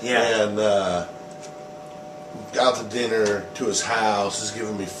needles. Yeah. And out to dinner to his house. He's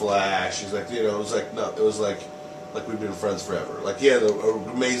giving me flash. He's like, it was like no, it was like we've been friends forever. Like he had an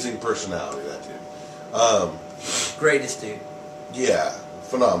amazing personality, that dude. Greatest dude. Yeah,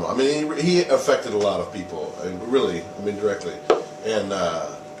 phenomenal. I mean, he affected a lot of people. I mean, really, directly.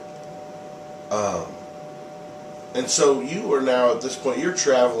 And so you are now at this point. You're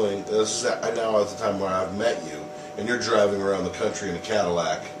traveling. This is now at the time where I've met you, and you're driving around the country in a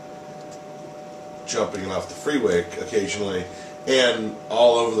Cadillac, jumping off the freeway occasionally, and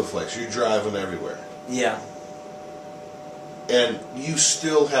all over the place. You're driving everywhere. Yeah. And you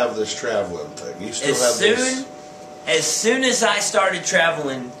still have this traveling thing. You still have this. As soon as I started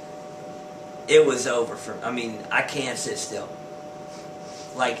traveling, it was over for me. I mean, I can't sit still.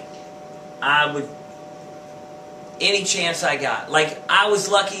 Like, I would, any chance I got. Like, I was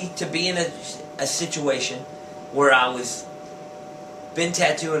lucky to be in a situation where I was, been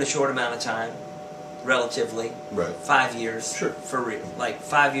tattooing a short amount of time, relatively. Right. 5 years. Sure. For real. Like,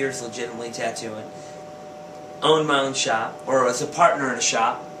 5 years legitimately tattooing. Owned my own shop, or was a partner in a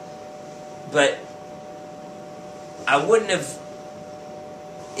shop. But I wouldn't have,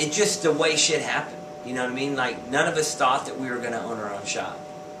 it just the way shit happened. You know what I mean? Like, none of us thought that we were going to own our own shop.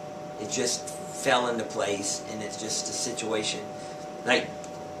 It just fell into place, and it's just a situation. Like,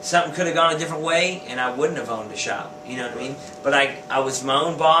 something could have gone a different way, and I wouldn't have owned a shop. You know what I mean? But I was my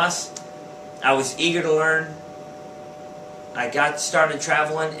own boss. I was eager to learn. I got started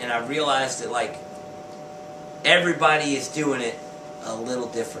traveling, and I realized that, like, everybody is doing it a little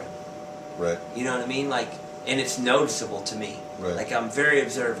different. Right. You know what I mean? Like, and it's noticeable to me. Right. Like, I'm very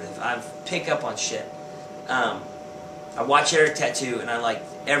observative. I pick up on shit. I watch Eric tattoo, and I like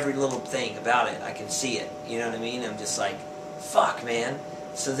every little thing about it. I can see it. You know what I mean? I'm just like, fuck, man.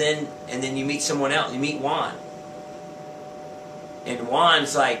 So then, and then you meet someone else. You meet Juan. And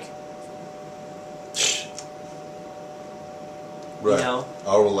Juan's like, right. You know?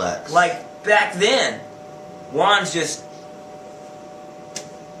 I'll relax. Like, back then, Juan's just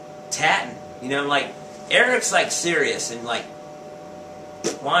tatting. You know, like, Eric's like serious, and like,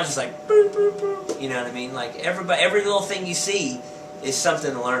 Juan's just like, boop, boop, boop. You know what I mean? Like, every little thing you see is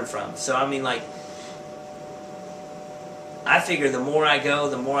something to learn from. So, I mean, like, I figure the more I go,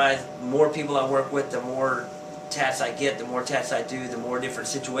 the more people I work with, the more tats I get, the more tats I do, the more different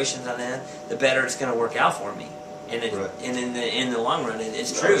situations I'm in, the better it's going to work out for me. And and in the long run,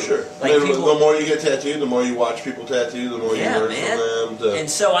 it's true. Oh, sure. Like, the more you get tattooed, the more you watch people tattoo, the more you learn from them. And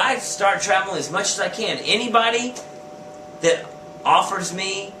so I start traveling as much as I can. Anybody that offers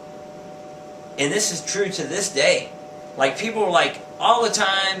me, and this is true to this day, like, people are like, all the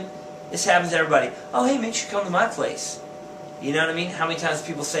time, this happens to everybody, oh, hey, man, you should come to my place. You know what I mean? How many times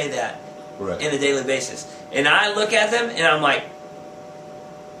people say that in a daily basis? And I look at them, and I'm like,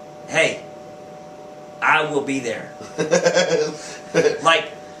 hey, I will be there.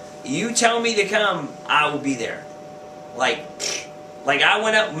 Like, you tell me to come, I will be there. Like I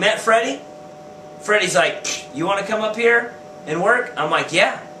went up, met Freddie. Freddie's like, you want to come up here and work? I'm like,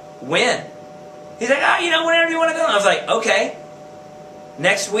 yeah. When? He's like, whenever you want to go. I was like, okay.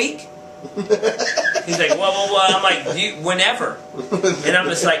 Next week? He's like, well. I'm like, whenever. And I'm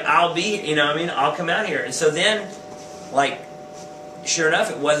just like, I'll be, you know what I mean? I'll come out here. And so then, like, sure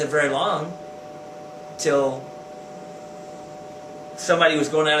enough, it wasn't very long till somebody was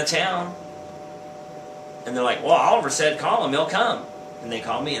going out of town, and they're like, well, Oliver said call him, he'll come. And they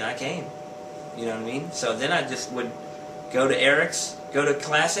called me, and I came. You know what I mean? So then I just would go to Eric's, go to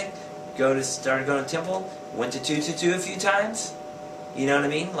Classic, started going to Temple, went to 222 a few times. You know what I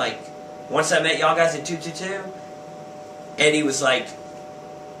mean? Like, once I met y'all guys at 222, Eddie was like,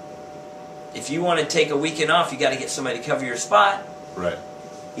 if you want to take a weekend off, you got to get somebody to cover your spot. Right.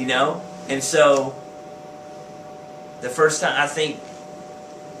 You know? And so, the first time, I think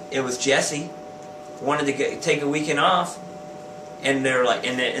it was Jesse, wanted to take a weekend off, and they were like,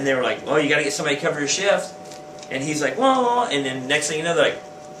 well, you got to get somebody to cover your shift. And he's like, well, and then next thing you know, they're like,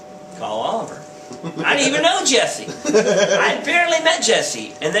 call Oliver. I didn't even know Jesse. I had barely met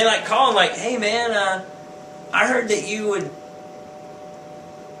Jesse. And they like call him like, hey man, I heard that you would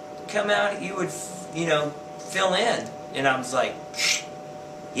come out, you would, fill in. And I was like,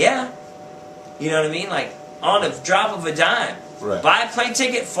 yeah. You know what I mean? Like, on a drop of a dime. Right. Buy a plane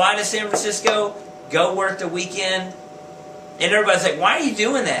ticket, fly to San Francisco, go work the weekend. And everybody's like, why are you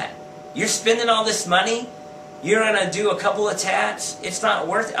doing that? You're spending all this money. You're going to do a couple of tats. It's not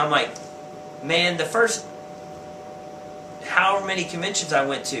worth it. I'm like, man, the first however many conventions I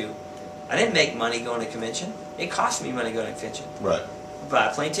went to, I didn't make money going to convention. It cost me money going to convention. Right. Buy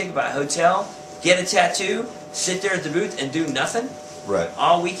a plane ticket, buy a hotel, get a tattoo, sit there at the booth and do nothing. Right.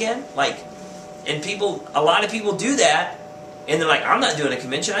 All weekend. Like, and a lot of people do that, and they're like, I'm not doing a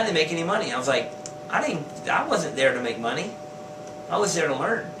convention. I didn't make any money. I was like, I wasn't there to make money. I was there to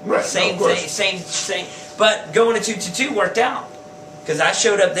learn. Right. Same no, thing. Same. But going to 222 worked out because I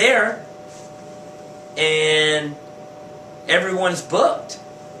showed up there, and everyone's booked.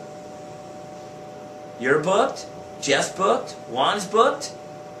 You're booked. Jeff's booked. Juan's booked.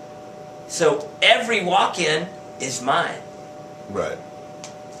 So every walk-in is mine. Right.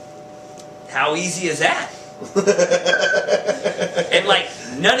 How easy is that? And like,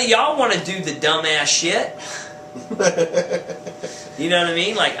 none of y'all want to do the dumbass shit. You know what I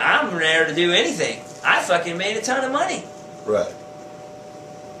mean? Like, I'm there to do anything. I fucking made a ton of money. Right.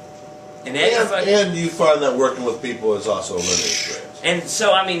 And you find that working with people is also a learning experience. And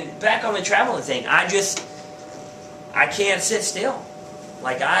so, I mean, back on the traveling thing, I can't sit still.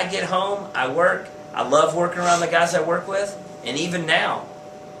 Like, I get home, I work, I love working around the guys I work with, and even now,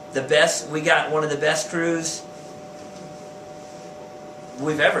 we got one of the best crews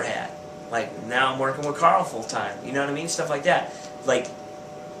we've ever had. Like, now I'm working with Carl full time, you know what I mean? Stuff like that. Like,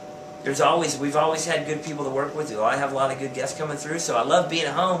 we've always had good people to work with. I have a lot of good guests coming through, so I love being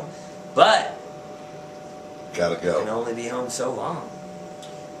at home, but gotta go. I can only be home so long.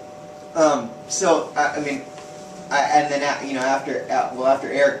 After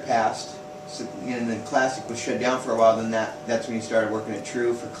Eric passed, and the Classic was shut down for a while, then that's when you started working at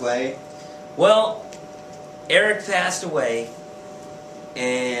True for Clay. Well, Eric passed away,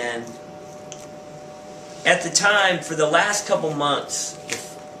 and at the time, for the last couple months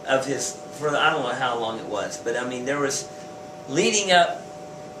of I don't know how long it was, but I mean, there was, leading up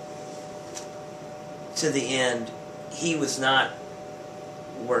to the end, he was not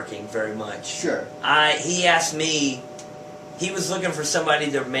working very much. Sure. He asked me, he was looking for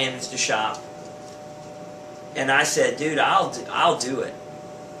somebody to manage the shop, and I said, dude, I'll do it.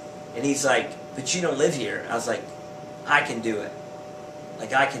 And he's like, but you don't live here. I was like, I can do it.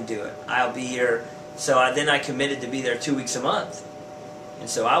 Like, I can do it. I'll be here. So then I committed to be there 2 weeks a month. And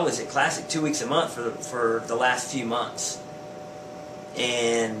so I was at Classic 2 weeks a month for the last few months.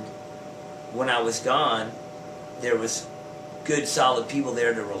 And when I was gone, there was good, solid people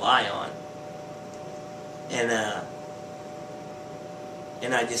there to rely on. And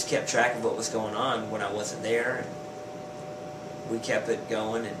I just kept track of what was going on when I wasn't there. And we kept it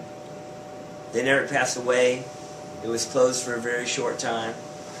going. And then Eric passed away. It was closed for a very short time.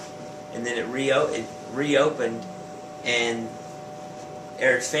 And then it reopened, and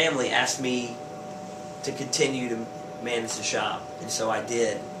Eric's family asked me to continue to manage the shop. And so I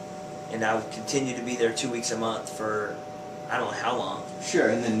did. And I would continue to be there 2 weeks a month for, I don't know how long. Sure,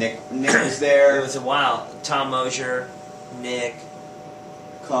 and then Nick was there. It was a while. Tom Mosier, Nick,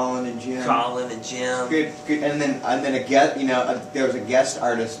 Colin and Jim. Good. And then a guest. There was a guest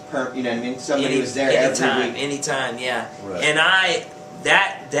artist. Somebody was there every week. Anytime, yeah. Right. And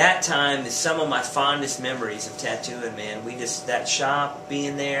that time is some of my fondest memories of tattooing. Man, that shop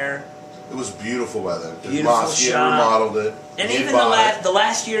being there. It was beautiful by then. Beautiful shop. Remodeled it. And even the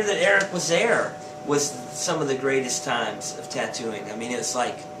last year that Eric was there was some of the greatest times of tattooing. I mean, it was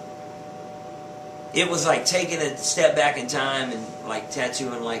like taking a step back in time and like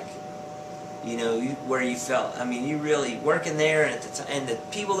tattooing, like, where you felt. I mean, you really working there, and the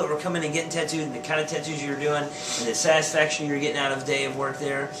people that were coming and getting tattooed, and the kind of tattoos you were doing, and the satisfaction you were getting out of a day of work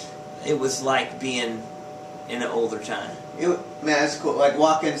there. It was like being in an older time. It's cool. Like,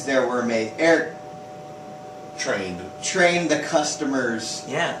 walk-ins there were amazing. Eric trained the customers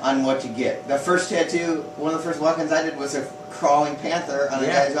on what to get. The first tattoo, one of the first walk-ins I did was a crawling panther on a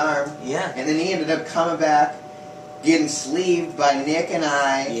guy's arm. Yeah. And then he ended up coming back, getting sleeved by Nick and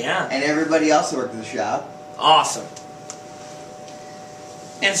I, and everybody else that worked at the shop. Awesome.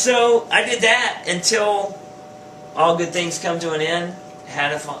 And so I did that until all good things come to an end.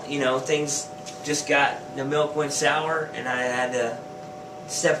 Things just the milk went sour, and I had to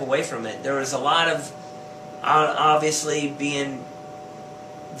step away from it. There was a lot of, obviously, being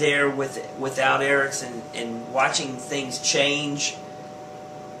there without Eric's and watching things change,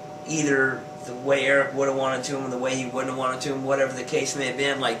 either the way Eric would have wanted to him and the way he wouldn't have wanted to him, whatever the case may have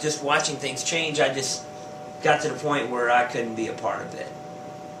been. Like, just watching things change, I just got to the point where I couldn't be a part of it.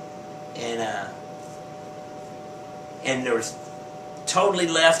 And there was totally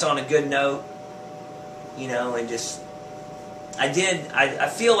left on a good note, you know, and just, I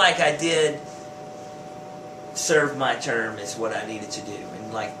feel like I did serve my term is what I needed to do.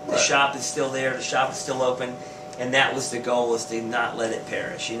 And like, the shop is still there, the shop is still open, and that was the goal, is to not let it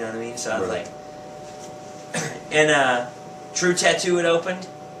perish, you know what I mean? So I was like, and True Tattoo had opened.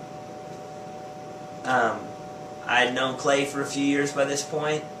 I had known Clay for a few years by this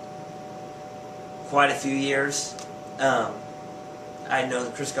point, quite a few years. I had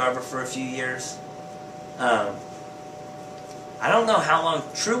known Chris Garver for a few years. I don't know how long.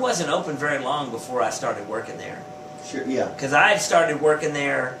 True wasn't open very long before I started working there. Sure, yeah. Because I had started working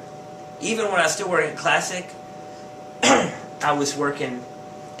there, even when I was still working at Classic, I was working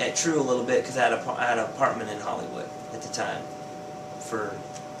at True a little bit because I had an apartment in Hollywood at the time for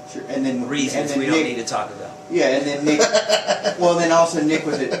and then, reasons we don't need to talk about. Yeah, and then Nick, well then also Nick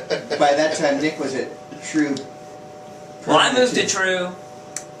was at, by that time Nick was at True. Well, I moved to True,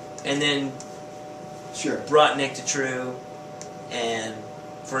 and then sure brought Nick to True, and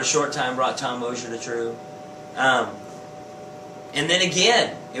for a short time brought Tom Mosier to True. And then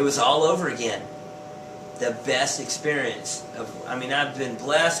again, it was all over again. The best experience I mean, I've been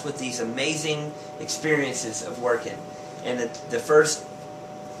blessed with these amazing experiences of working. And the first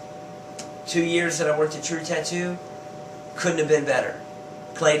 2 years that I worked at True Tattoo couldn't have been better.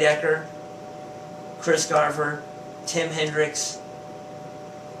 Clay Decker, Chris Garver, Tim Hendricks,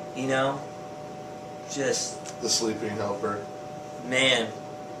 you know, just... The sleeping helper. Man.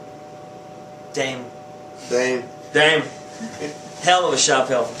 Dame. Hell of a shop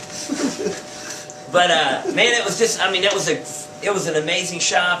helper. But man, it was just, I mean, it was an amazing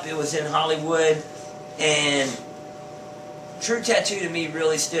shop. It was in Hollywood, and True Tattoo to me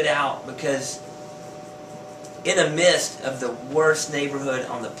really stood out because in the midst of the worst neighborhood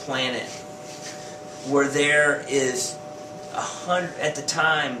on the planet, where there is at the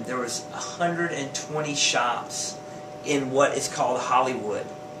time there was 120 shops in what is called Hollywood.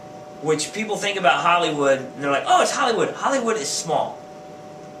 Which people think about Hollywood, and they're like, oh, it's Hollywood. Hollywood is small.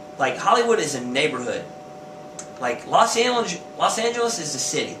 Like, Hollywood is a neighborhood. Like, Los Angeles is a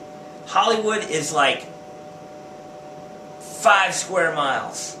city. Hollywood is like 5 square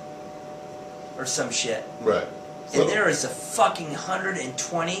miles. Or some shit. Right. And there is a fucking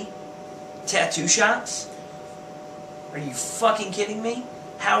 120 tattoo shops? Are you fucking kidding me?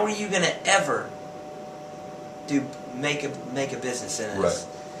 How are you going to ever make a business in this? Right.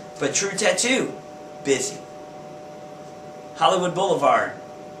 But True Tattoo, busy. Hollywood Boulevard,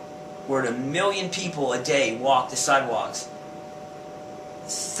 where 1 million people a day walk the sidewalks.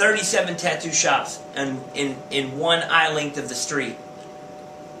 37 tattoo shops in one eye length of the street.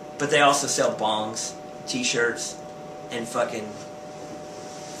 But they also sell bongs, t-shirts, and fucking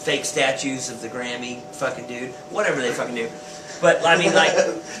fake statues of the Grammy fucking dude. Whatever they fucking do. But, I mean, like,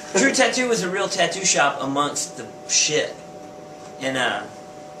 True Tattoo was a real tattoo shop amongst the shit. And,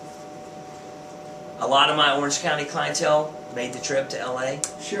 a lot of my Orange County clientele made the trip to LA.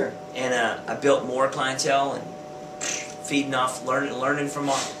 Sure. And I built more clientele and feeding off, learning from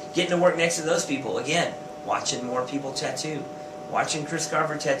getting to work next to those people. Again, watching more people tattoo. Watching Chris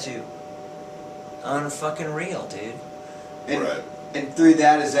Garver tattoo. Unfucking real, dude. And, right. And through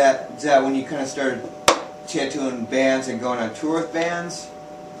that, is that when you kind of started tattooing bands and going on tour with bands?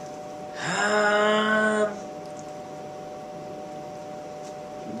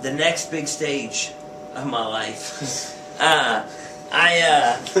 The next big stage of my life. The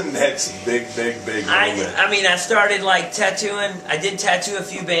next big moment. I mean, I started like tattooing. I did tattoo a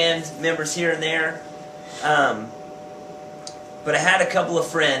few band members here and there. But I had a couple of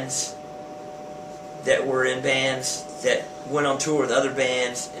friends that were in bands that went on tour with other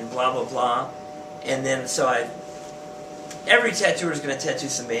bands and blah, blah, blah. And then, so every tattooer is going to tattoo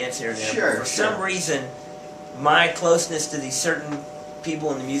some bands here and there. Sure, but for some reason, my closeness to these certain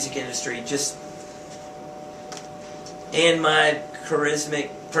people in the music industry and my charismatic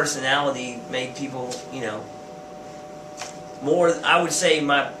personality made people, you know, more, I would say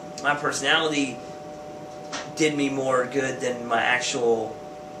my personality did me more good than my actual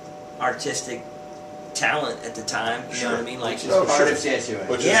artistic talent at the time. You know what I mean? Like, which is part of tattooing.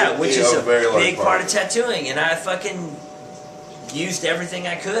 Which is a big part of tattooing, and I fucking used everything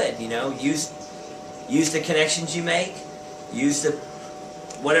I could. You know, use the connections you make, use the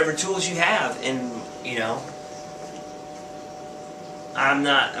whatever tools you have, and you know, I'm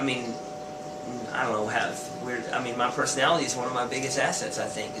not. I mean, I don't know, have weird. I mean, my personality is one of my biggest assets, I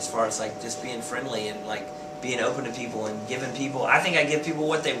think, as far as like just being friendly and like being open to people and giving people. I think I give people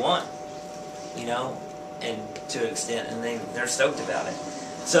what they want, you know, and to an extent, and they're stoked about it.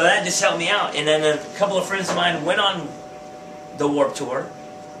 So that just helped me out. And then a couple of friends of mine went on the Warped Tour.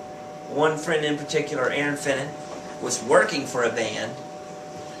 One friend in particular, Aaron Finnan, was working for a band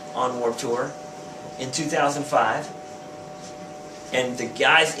on Warped Tour in 2005. And the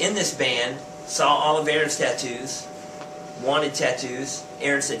guys in this band saw all of Aaron's tattoos, wanted tattoos.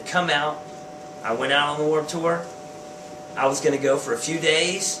 Aaron said, come out. I went out on the Warped Tour. I was going to go for a few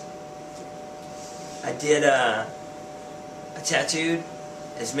days. I did, I tattooed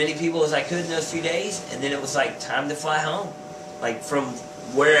as many people as I could in those few days, and then it was like time to fly home. Like from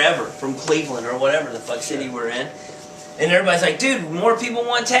wherever, from Cleveland or whatever the fuck city we're in. And everybody's like, dude, more people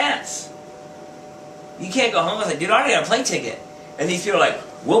want tats. You can't go home. I was like, dude, I already got a plane ticket. And these people are like,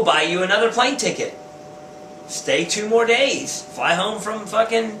 we'll buy you another plane ticket. Stay 2 more days. Fly home from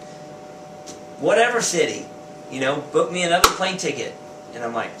fucking whatever city. You know, book me another plane ticket. And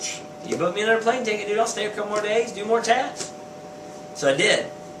I'm like, you book me another plane ticket, dude, I'll stay a couple more days, do more tats. So I did.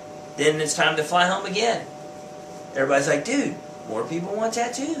 Then it's time to fly home again. Everybody's like, dude, more people want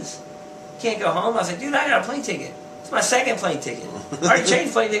tattoos. Can't go home. I was like, dude, I got a plane ticket. It's my second plane ticket. I already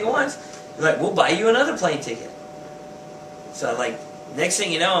changed plane ticket once. They're like, we'll buy you another plane ticket. So like, next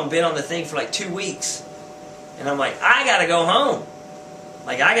thing you know, I'm been on the thing for like 2 weeks. And I'm like, I gotta go home.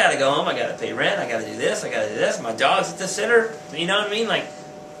 Like, I gotta go home, I gotta pay rent, I gotta do this, I gotta do this. My dog's at the center. You know what I mean? Like,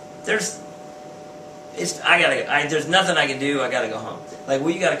 there's nothing I can do, I gotta go home. Like, well,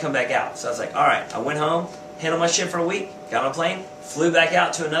 you gotta come back out. So I was like, alright, I went home, handled my shit for a week, got on a plane, flew back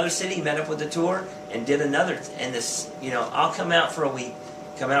out to another city, met up with the tour, and did another, and this, you know, I'll come out for a week.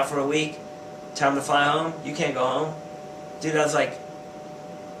 Come out for a week, time to fly home, you can't go home. Dude, I was like,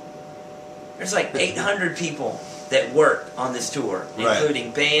 there's like 800 people that work on this tour,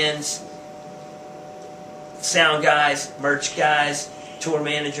 including bands, sound guys, merch guys, tour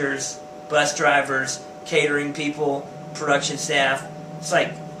managers, bus drivers, catering people, production staff. It's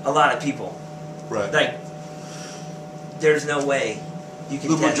like a lot of people. Right. Like, there's no way you can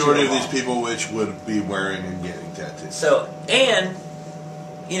the majority of them these all. people which would be wearing and getting tattoos. So, and,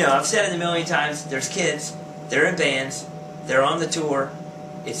 you know, I've said it a million times, there's kids, they're in bands, they're on the tour,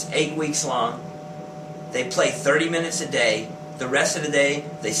 it's 8 weeks long, they play 30 minutes a day, the rest of the day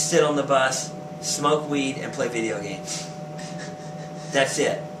they sit on the bus, smoke weed, and play video games. That's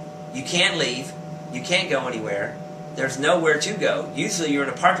it. You can't leave, you can't go anywhere, there's nowhere to go. Usually you're in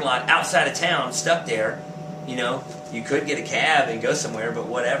a parking lot outside of town, stuck there, you know, you could get a cab and go somewhere, but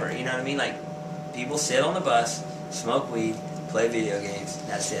whatever, you know what I mean? Like, people sit on the bus, smoke weed, play video games,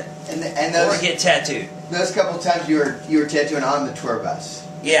 that's it. And those, or get tattooed. Those couple times you were tattooing on the tour bus.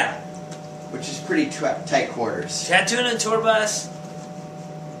 Yeah. Which is pretty tight quarters. Tattooing on a tour bus,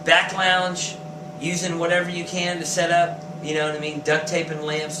 back lounge, using whatever you can to set up, you know what I mean? Duct taping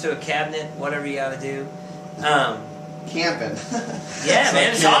lamps to a cabinet, whatever you gotta do. Camping. Yeah,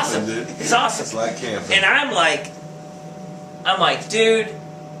 man, it's camping, awesome. Dude. It's awesome. It's like camping. And I'm like, dude,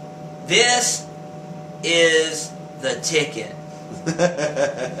 this is the ticket.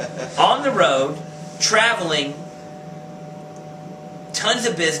 On the road, traveling, tons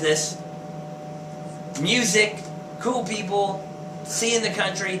of business, music, cool people, seeing the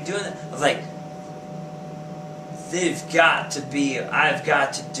country, doing it. I was like, I've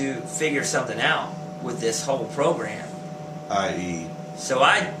got to figure something out with this whole program. I.e. So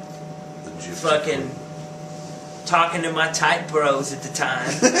I fucking talking to my tight bros at the time.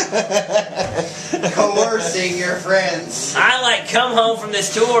 Coercing your friends. I like come home from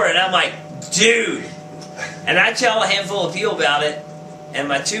this tour and I'm like, dude. And I tell a handful of people about it, and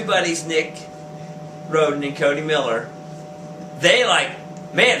my 2 buddies, Nick Roden and Cody Miller, they like,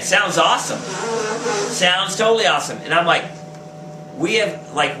 man, it sounds awesome. Sounds totally awesome. And I'm like,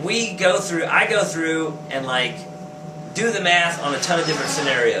 I go through and like do the math on a ton of different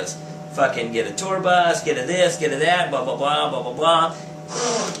scenarios. Fucking get a tour bus, get a this, get a that, blah, blah, blah, blah, blah, blah.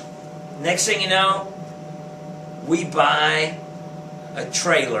 Next thing you know, we buy a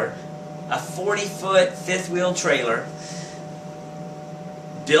trailer, a 40-foot 5th-wheel trailer,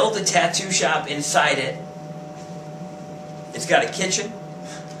 build a tattoo shop inside it. It's got a kitchen.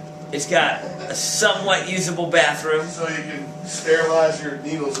 It's got a somewhat usable bathroom. So you can sterilize your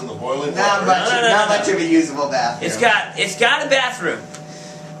needles in the boiling Not water. much, not much of a usable bathroom. It's got a bathroom.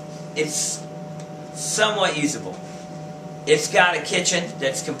 It's somewhat usable. It's got a kitchen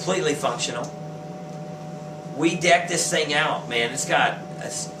that's completely functional. We decked this thing out, man. It's got a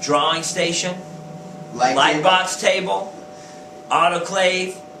drawing station, light box table,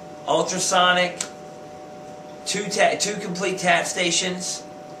 autoclave, ultrasonic, two complete tat stations.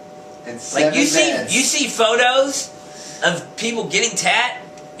 And Like you beds. see photos of people getting tat,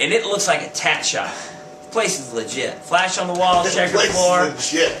 and it looks like a tat shop. The place is legit. Flash on the wall, checker floor.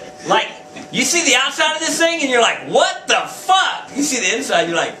 Legit. Like you see the outside of this thing, and you're like, "What the fuck?" You see the inside,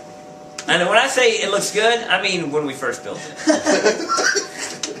 you're like, and when I say it looks good, I mean when we first built it.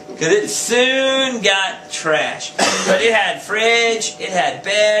 Because it soon got trash. But it had fridge, it had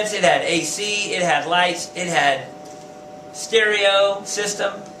beds, it had AC, it had lights, it had stereo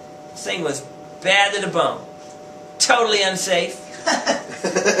system. This thing was bad to the bone. Totally unsafe.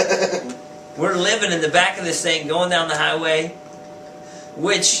 We're living in the back of this thing going down the highway,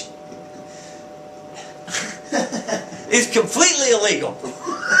 which is completely illegal.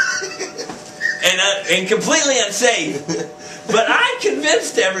 And completely unsafe. But I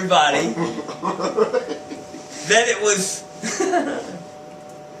convinced everybody that it was...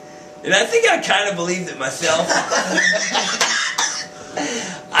 and I think I kind of believed it myself.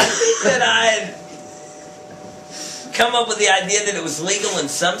 I think that I had come up with the idea that it was legal in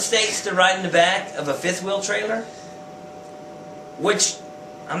some states to ride in the back of a fifth wheel trailer. Which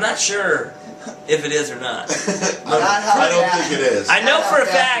I'm not sure if it is or not. I don't think it is. I know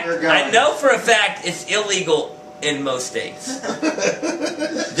for a fact it's illegal in most states.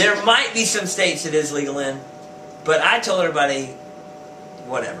 There might be some states it is legal in, but I told everybody,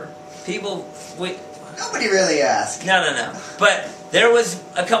 whatever. Nobody really asked. No. But there was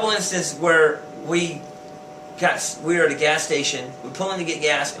a couple instances where we were at a gas station, we pull in to get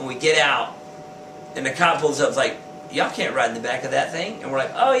gas, and we get out, and the cop pulls up like, "Y'all can't ride in the back of that thing." And we're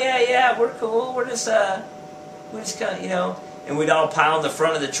like, "Oh yeah, we're cool. We're just kind of, you know." And we'd all pile in the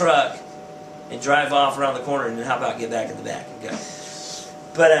front of the truck and drive off around the corner, and then how about get back in the back and go.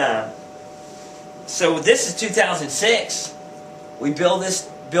 But so this is 2006. We build this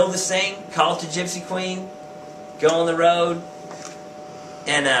thing, call it the Gypsy Queen, go on the road,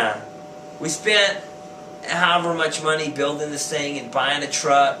 and we spent however much money building this thing and buying a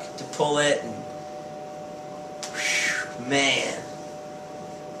truck to pull it, and whew, man,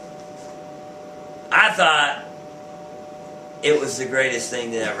 I thought it was the greatest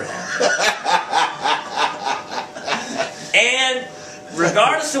thing that ever happened. And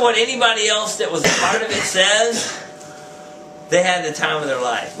regardless of what anybody else that was a part of it says, they had the time of their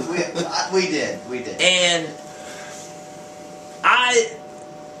life. We did. And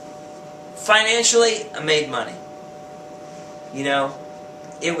financially, I made money. You know,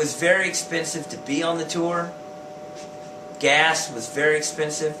 it was very expensive to be on the tour. Gas was very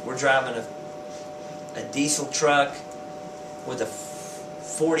expensive. We're driving a diesel truck with a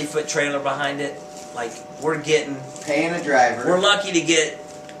 40-foot trailer behind it. Like, we're getting... Paying a driver. We're lucky to get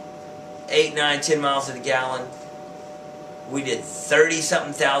 8, 9, 10 miles to the gallon. We did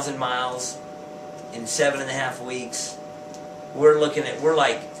 30-something thousand miles in 7.5 weeks. We're like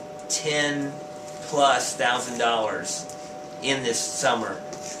 $10,000+ in this summer,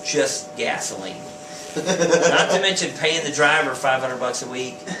 just gasoline. Not to mention paying the driver $500 a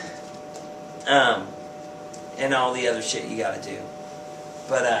week, and all the other shit you got to do.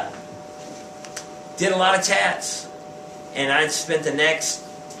 But did a lot of tats, and I spent the next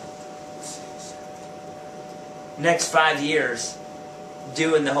 5 years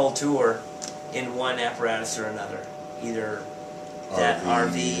doing the whole tour in one apparatus or another, either that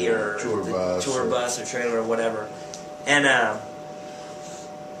RV or the tour bus or trailer or whatever, and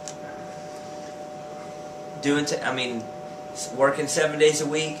working 7 days a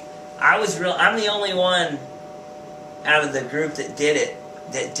week. I'm the only one out of the group that did it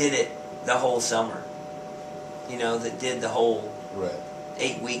the whole summer. You know, that did the whole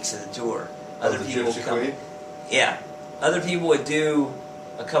 8 weeks of the tour. Other people would come. Yeah, other people would do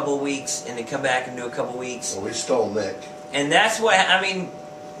a couple of weeks and then come back and do a couple of weeks. Well, we stole Nick. And that's what,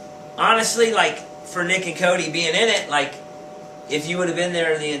 honestly, like, for Nick and Cody being in it, like, if you would have been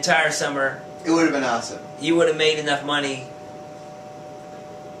there the entire summer... It would have been awesome. You would have made enough money.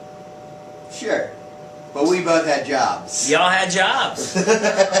 Sure. But we both had jobs. Y'all had jobs. You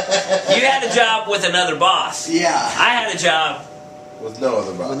had a job with another boss. Yeah. I had a job... With no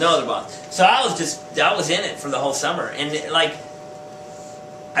other boss. So I was in it for the whole summer. And, like,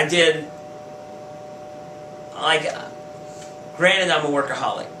 I did... Like... Granted, I'm a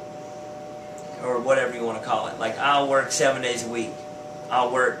workaholic, or whatever you want to call it. Like, I'll work 7 days a week.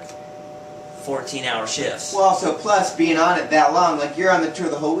 I'll work 14-hour shifts. Well, so plus being on it that long, like you're on the tour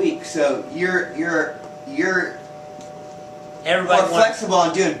the whole week, so you're more flexible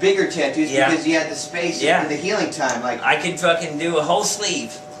on doing bigger tattoos because you had the space and the healing time. Like I could fucking do a whole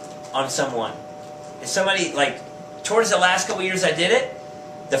sleeve on someone. If somebody, like, towards the last couple years I did it,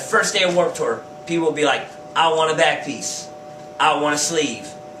 the first day of Warped Tour, people will be like, I want a back piece. I want a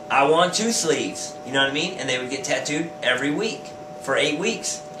sleeve. I want 2 sleeves. You know what I mean? And they would get tattooed every week for 8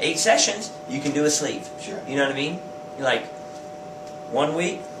 weeks. 8 sessions, you can do a sleeve. Sure. You know what I mean? You're like, 1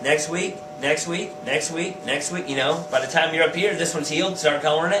 week, next week, next week, next week, next week, you know. By the time you're up here, this one's healed, start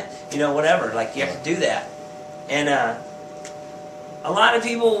coloring it, you know, whatever. Like, you have to do that. And a lot of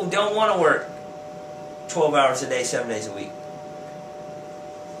people don't want to work 12 hours a day, 7 days a week.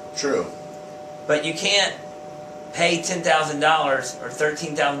 True. But you can't pay $10,000 or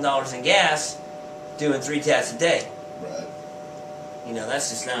 $13,000 in gas doing 3 tats a day. Right. You know, that's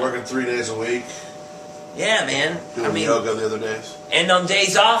just not... Working 3 days a week. Yeah, man. Doing yoga the other days. And on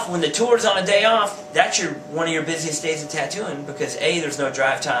days off, when the tour's on a day off, that's one of your busiest days of tattooing because A, there's no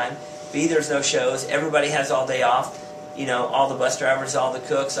drive time, B, there's no shows, everybody has all day off. You know, all the bus drivers, all the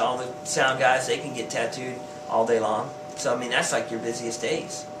cooks, all the sound guys, they can get tattooed all day long. So, I mean, that's like your busiest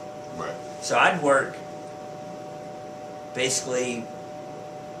days. Right. So I'd work basically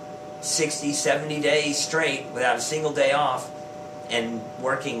 60, 70 days straight without a single day off and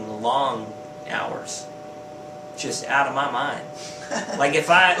working long hours. Just out of my mind. Like if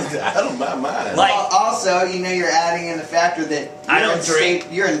I... out of my mind. Like, also, you know, you're adding in the factor that I don't drink.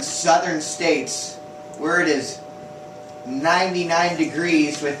 You're in southern states where it is 99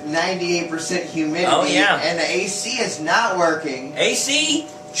 degrees with 98% humidity. Oh, yeah. And the AC is not working. AC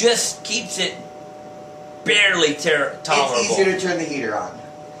just keeps it barely tolerable. It's easier to turn the heater on.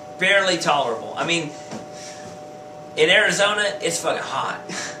 Barely tolerable. I mean, in Arizona, it's fucking hot.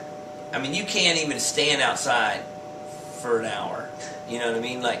 I mean, you can't even stand outside for an hour. You know what I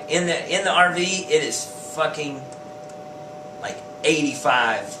mean? Like in the RV, it is fucking like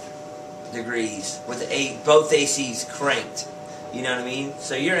 85 degrees with both ACs cranked. You know what I mean?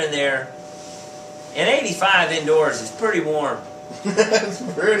 So you're in there, and 85 indoors is pretty warm. It's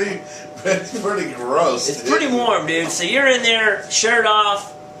pretty gross. It's pretty warm, dude. So you're in there, shirt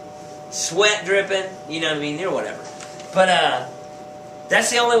off, sweat dripping. You know what I mean? You're whatever. But that's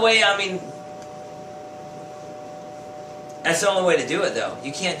the only way. I mean, that's the only way to do it, though.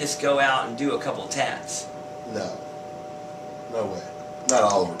 You can't just go out and do a couple of tats. No. No way. Not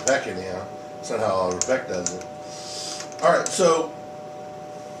Oliver Peck, anyhow. That's not how Oliver Peck does it. Alright, so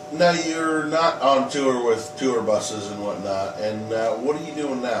now you're not on tour with tour buses and whatnot, and what are you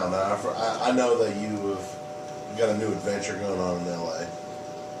doing now? Now, I know that you have got a new adventure going on in LA.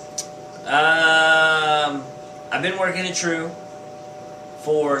 I've been working at True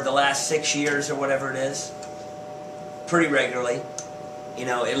for the last 6 years or whatever it is. Pretty regularly. You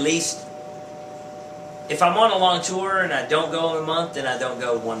know, at least if I'm on a long tour and I don't go in a month, then I don't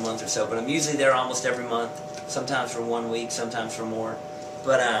go 1 month or so. But I'm usually there almost every month, sometimes for 1 week, sometimes for more.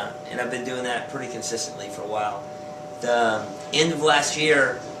 But and I've been doing that pretty consistently for a while. The end of last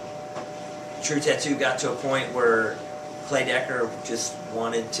year, True Tattoo got to a point where Clay Decker just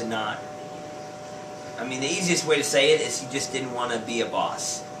wanted to not. I mean, the easiest way to say it is he just didn't want to be a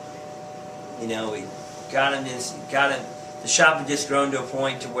boss. You know, he got him. The shop had just grown to a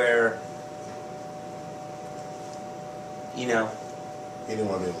point to where, you know, He didn't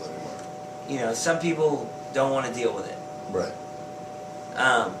want to deal with it anymore. You know, some people don't want to deal with it. Right.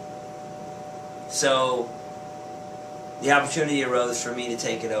 So the opportunity arose for me to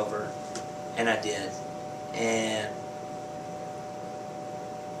take it over, and I did. And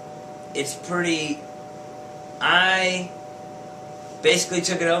it's pretty... I basically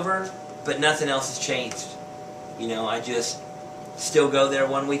took it over, but nothing else has changed. You know, I just still go there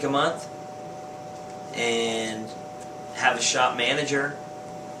 1 week a month and have a shop manager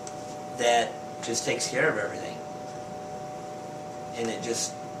that just takes care of everything. And it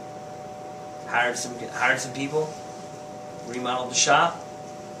just hired some people, remodeled the shop,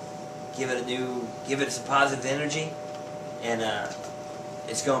 give it some positive energy, and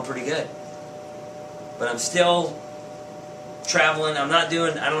it's going pretty good. But I'm still traveling. I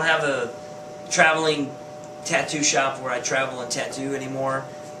don't have a traveling tattoo shop where I travel and tattoo anymore,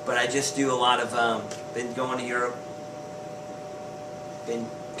 but I just do a lot of, been going to Europe, been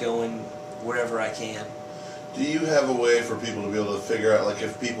going wherever I can. Do you have a way for people to be able to figure out, like,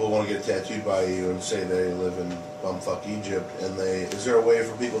 if people want to get tattooed by you and say they live in bumfuck Egypt, and is there a way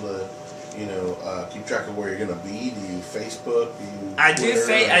for people to, you know, keep track of where you're going to be? Do you Facebook? Do you I do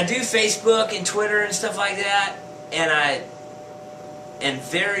Facebook and Twitter and stuff like that, and I am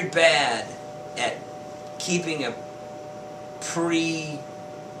very bad at keeping a predestined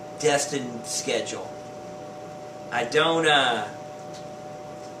schedule. I don't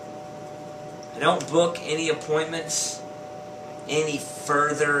book any appointments any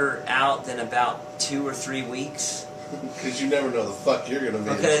further out than about 2 or 3 weeks. Because you never know the fuck you're going to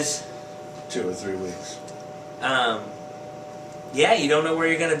be Because, in 2 or 3 weeks. yeah, you don't know where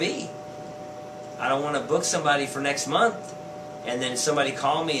you're going to be. I don't want to book somebody for next month, and then somebody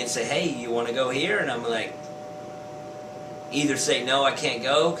call me and say, hey, you want to go here? And I'm like, either say, no, I can't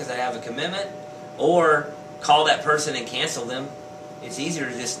go because I have a commitment, or call that person and cancel them. It's easier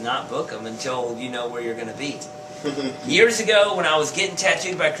to just not book them until you know where you're going to be. Years ago, when I was getting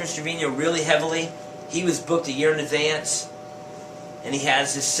tattooed by Chris Trevino really heavily, he was booked a year in advance, and he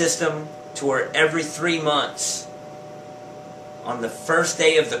has this system to where every 3 months, on the first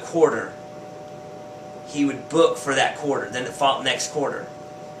day of the quarter, he would book for that quarter, then the next quarter.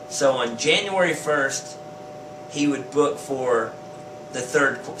 So on January 1st, he would book for the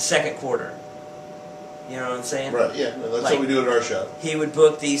second quarter. You know what I'm saying? Right, yeah. No, that's Like, what we do at our shop. He would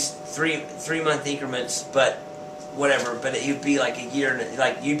book these three-month increments, but whatever. But it would be like a year.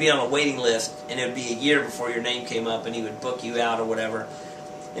 Like you'd be on a waiting list, and it would be a year before your name came up, and he would book you out or whatever.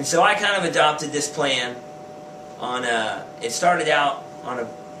 And so I kind of adopted this plan. It started out on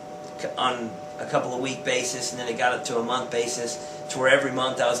a couple of week basis, and then it got up to a month basis, to where every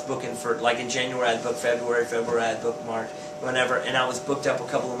month I was booking for, like in January I'd book February I'd book March, whenever, and I was booked up a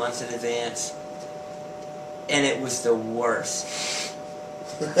couple of months in advance. And it was the worst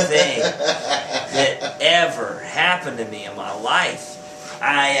thing that ever happened to me in my life.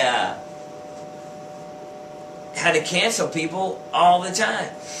 I had to cancel people all the time.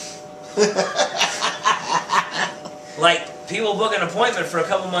 Like, people book an appointment for a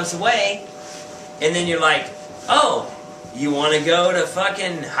couple months away, and then you're like, oh, you want to go to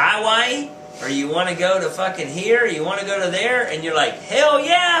fucking Hawaii? Or you want to go to fucking here? Or you want to go to there? And you're like, hell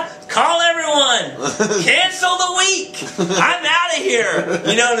yeah! Call everyone! Cancel the week! I'm out of here!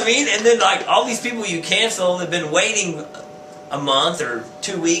 You know what I mean? And then like all these people you cancel have been waiting a month or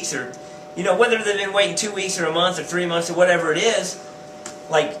 2 weeks, or you know, whether they've been waiting 2 weeks or a month or 3 months or whatever it is,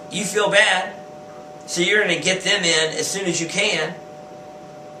 like you feel bad. So you're going to get them in as soon as you can.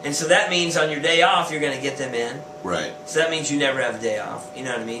 And so that means on your day off, you're going to get them in. Right. So that means you never have a day off. You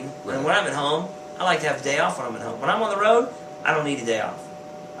know what I mean? Right. And when I'm at home, I like to have a day off when I'm at home. When I'm on the road, I don't need a day off.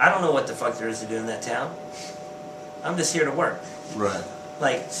 I don't know what the fuck there is to do in that town. I'm just here to work. Right.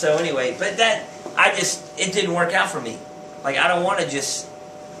 Like, so anyway, but it didn't work out for me. Like, I don't want to just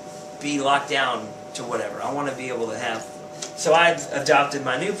be locked down to whatever. I want to be able to have... So I've adopted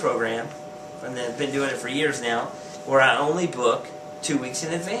my new program, and I've been doing it for years now, where I only book 2 weeks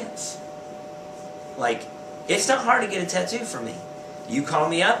in advance. Like, it's not hard to get a tattoo for me. You call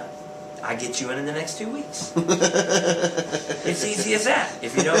me up, I get you in the next 2 weeks. It's easy as that.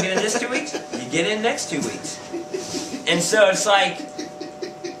 If you don't get in this 2 weeks, you get in next 2 weeks. And so it's like,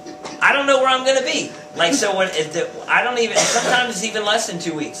 I don't know where I'm going to be. Like, so I don't even, sometimes it's even less than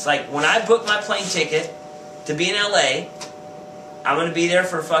 2 weeks. Like, when I book my plane ticket to be in LA, I'm going to be there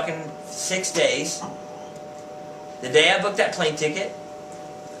for fucking 6 days. The day I booked that plane ticket,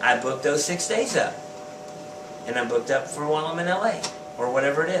 I booked those 6 days up. And I'm booked up for while I'm in LA, or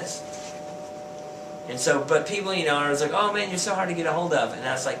whatever it is. And so, but people, you know, are like, oh man, you're so hard to get a hold of. And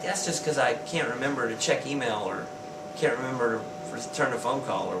I was like, that's just because I can't remember to check email, or can't remember to return a phone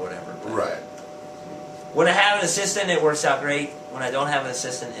call, or whatever. But Right. when I have an assistant, it works out great. When I don't have an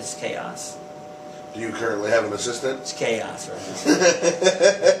assistant, it's chaos. Do you currently have an assistant? It's chaos right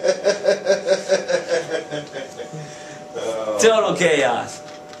now. Total chaos.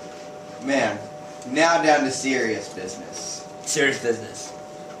 Man, now down to serious business. Serious business.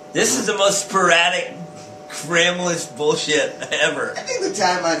 This is the most sporadic, cramless bullshit ever. I think the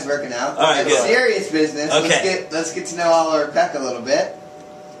timeline's working out. All right, good. Serious business. Okay. Let's get to know all our Peck a little bit.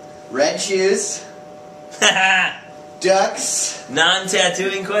 Red shoes, ducks,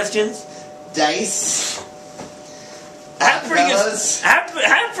 Non-tattooing questions? dice. I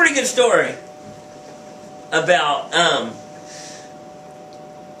have a pretty good story about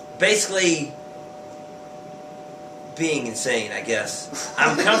basically being insane. I guess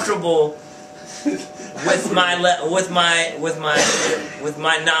I'm comfortable with my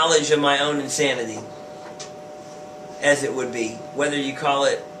knowledge of my own insanity, as it would be, whether you call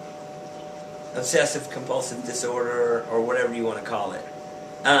it obsessive compulsive disorder or whatever you want to call it.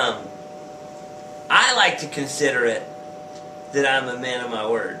 I like to consider it that I'm a man of my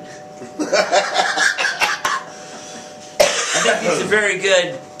word. I think these are very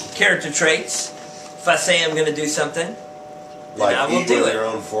good character traits. If I say I'm going to do something, then Like I will eat do with it. your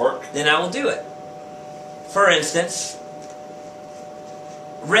own fork? Then I will do it. For instance,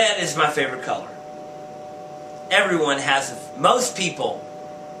 red is my favorite color. Most people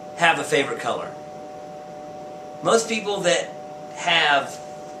have a favorite color. Most people that have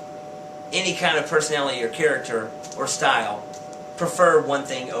any kind of personality or character or style, prefer one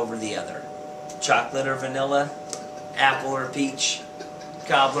thing over the other. Chocolate or vanilla, apple or peach,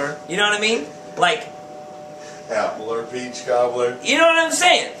 cobbler. You know what I mean? Like, apple or peach cobbler. you know what I'm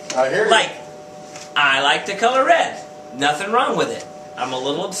saying? I hear you. Like, I like the color red. Nothing wrong with it. I'm a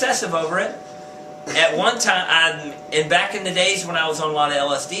little obsessive over it. At one time, and back in the days when I was on a lot of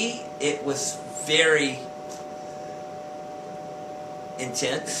LSD, it was very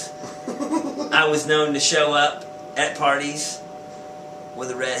intense. I was known to show up at parties with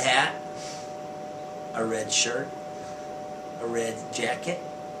a red hat, a red shirt, a red jacket,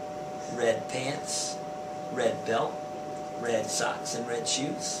 red pants, red belt, red socks and red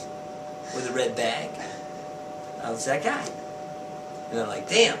shoes, with a red bag. I was that guy. And I'm like,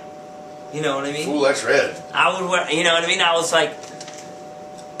 damn. You know what I mean? Ooh, that's red. I would wear, you know what I mean? I was like,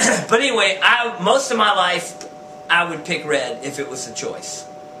 but anyway, most of my life, I would pick red if it was a choice.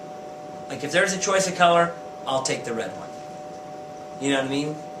 Like, if there's a choice of color, I'll take the red one. You know what I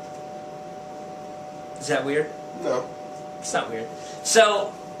mean? Is that weird? No. It's not weird.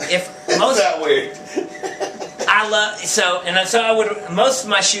 So, if most... Is that weird? So I would, most of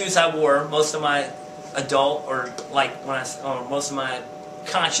my shoes I wore, most of my adult, or most of my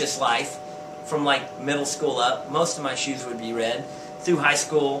conscious life, from like middle school up, most of my shoes would be red. Through high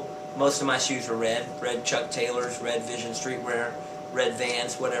school, most of my shoes were red. Red Chuck Taylors, red Vision Streetwear, red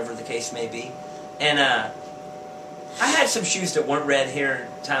Vans, whatever the case may be. And I had some shoes that weren't red here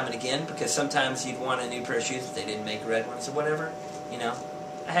time and again, because sometimes you'd want a new pair of shoes if they didn't make red ones or whatever. You know,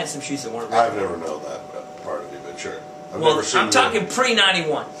 I had some shoes that weren't red. I've never known that part of you, but sure. I've never seen I'm talking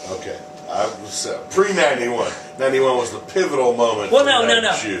pre-91. Okay. I was pre-91. 91 was the pivotal moment Well, for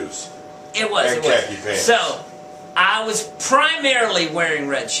no. shoes. It was. And khaki pants. So, I was primarily wearing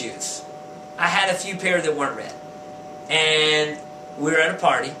red shoes. I had a few pair that weren't red. And we were at a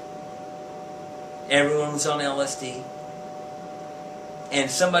party. Everyone was on LSD.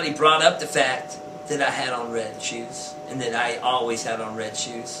 And somebody brought up the fact that I had on red shoes. And that I always had on red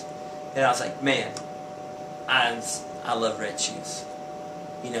shoes. And I was like, man, I love red shoes.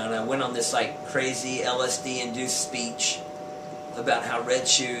 You know, and I went on this like crazy LSD-induced speech about how red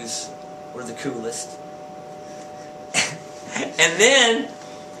shoes were the coolest. And then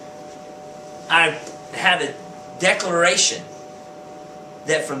I had a declaration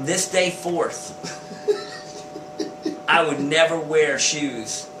that from this day forth, I would never wear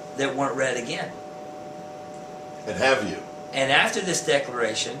shoes that weren't red again. And have you? And after this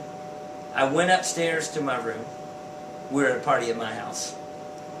declaration, I went upstairs to my room. We were at a party at my house.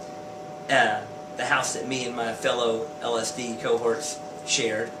 The house that me and my fellow LSD cohorts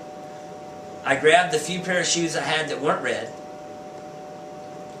shared. I grabbed the few pair of shoes I had that weren't red,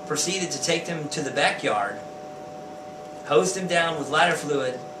 proceeded to take them to the backyard, hosed them down with lighter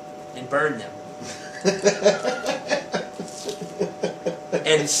fluid, and burned them.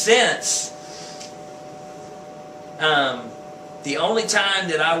 And since, the only time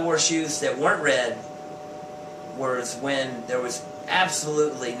that I wore shoes that weren't red was when there was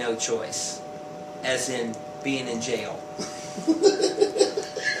absolutely no choice, as in being in jail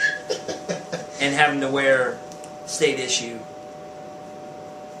and having to wear state issue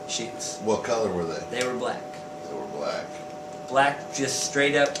shoes. What color were they? They were black. They were black. Black, just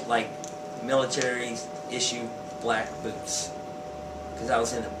straight up like military issue black boots, because I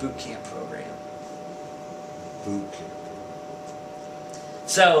was in a boot camp program. Boot camp.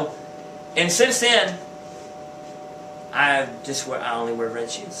 So, and since then, I only wear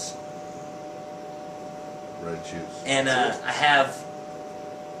red shoes. Red shoes. And I have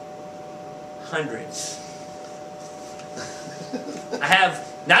hundreds.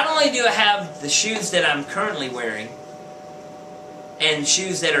 Not only do I have the shoes that I'm currently wearing, and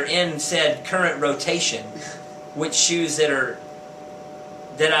shoes that are in said current rotation, which shoes that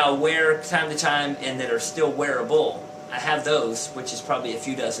I'll wear time to time and that are still wearable, I have those, which is probably a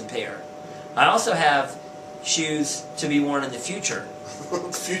few dozen pair. I also have shoes to be worn in the future.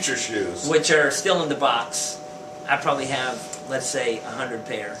 Future shoes. Which are still in the box. I probably have, let's say, 100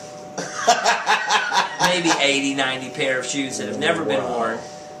 pair. Maybe 80, 90 pair of shoes that have never been worn,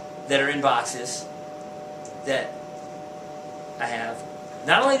 that are in boxes, that I have.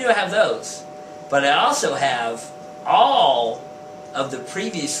 Not only do I have those, but I also have all of the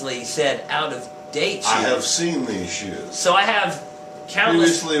previously said out-of-date shoes. I have seen these shoes. So I have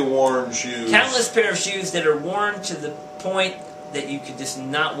countless previously worn shoes. Countless pair of shoes that are worn to the point that you could just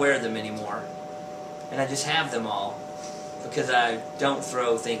not wear them anymore. And I just have them all because I don't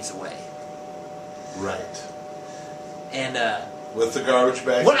throw things away. Right. And with the garbage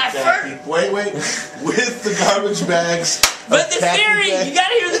bags. What wait. With the garbage bags. But the theory, you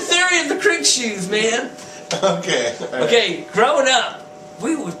gotta hear the theory of the shoes, man. Okay. Okay, growing up,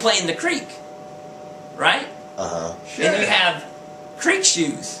 we would play in the creek, right? Sure. And you have creek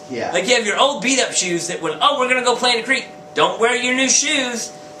shoes. Yeah. Like you have your old beat up shoes that when, oh, we're going to go play in the creek. Don't wear your new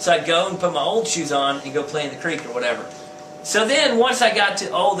shoes. So I'd go and put my old shoes on and go play in the creek or whatever. So then once I got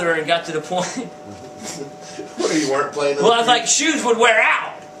to older and got to the point Where you weren't playing in well, the I was creek? like, shoes would wear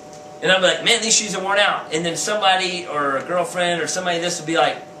out. And I'd be like, man, these shoes are worn out. And then somebody or a girlfriend or somebody this would be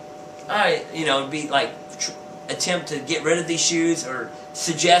like, all right, you know, it'd be like attempt to get rid of these shoes or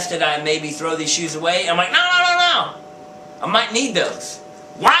suggest that I maybe throw these shoes away. I'm like, no. I might need those.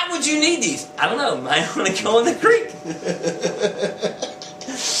 Why would you need these? I don't know. I want to go in the creek.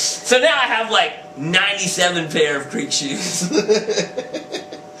 So now I have like 97 pair of creek shoes.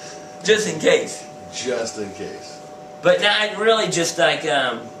 Just in case. Just in case. But now I really just like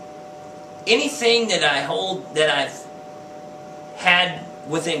anything that I hold that I've had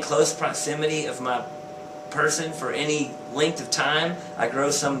within close proximity of my person for any length of time, I grow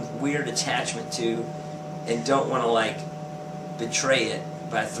some weird attachment to and don't want to like betray it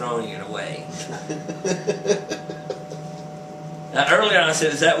by throwing it away. Now, earlier I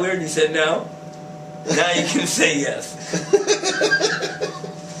said, is that weird? You said no. Now you can say yes.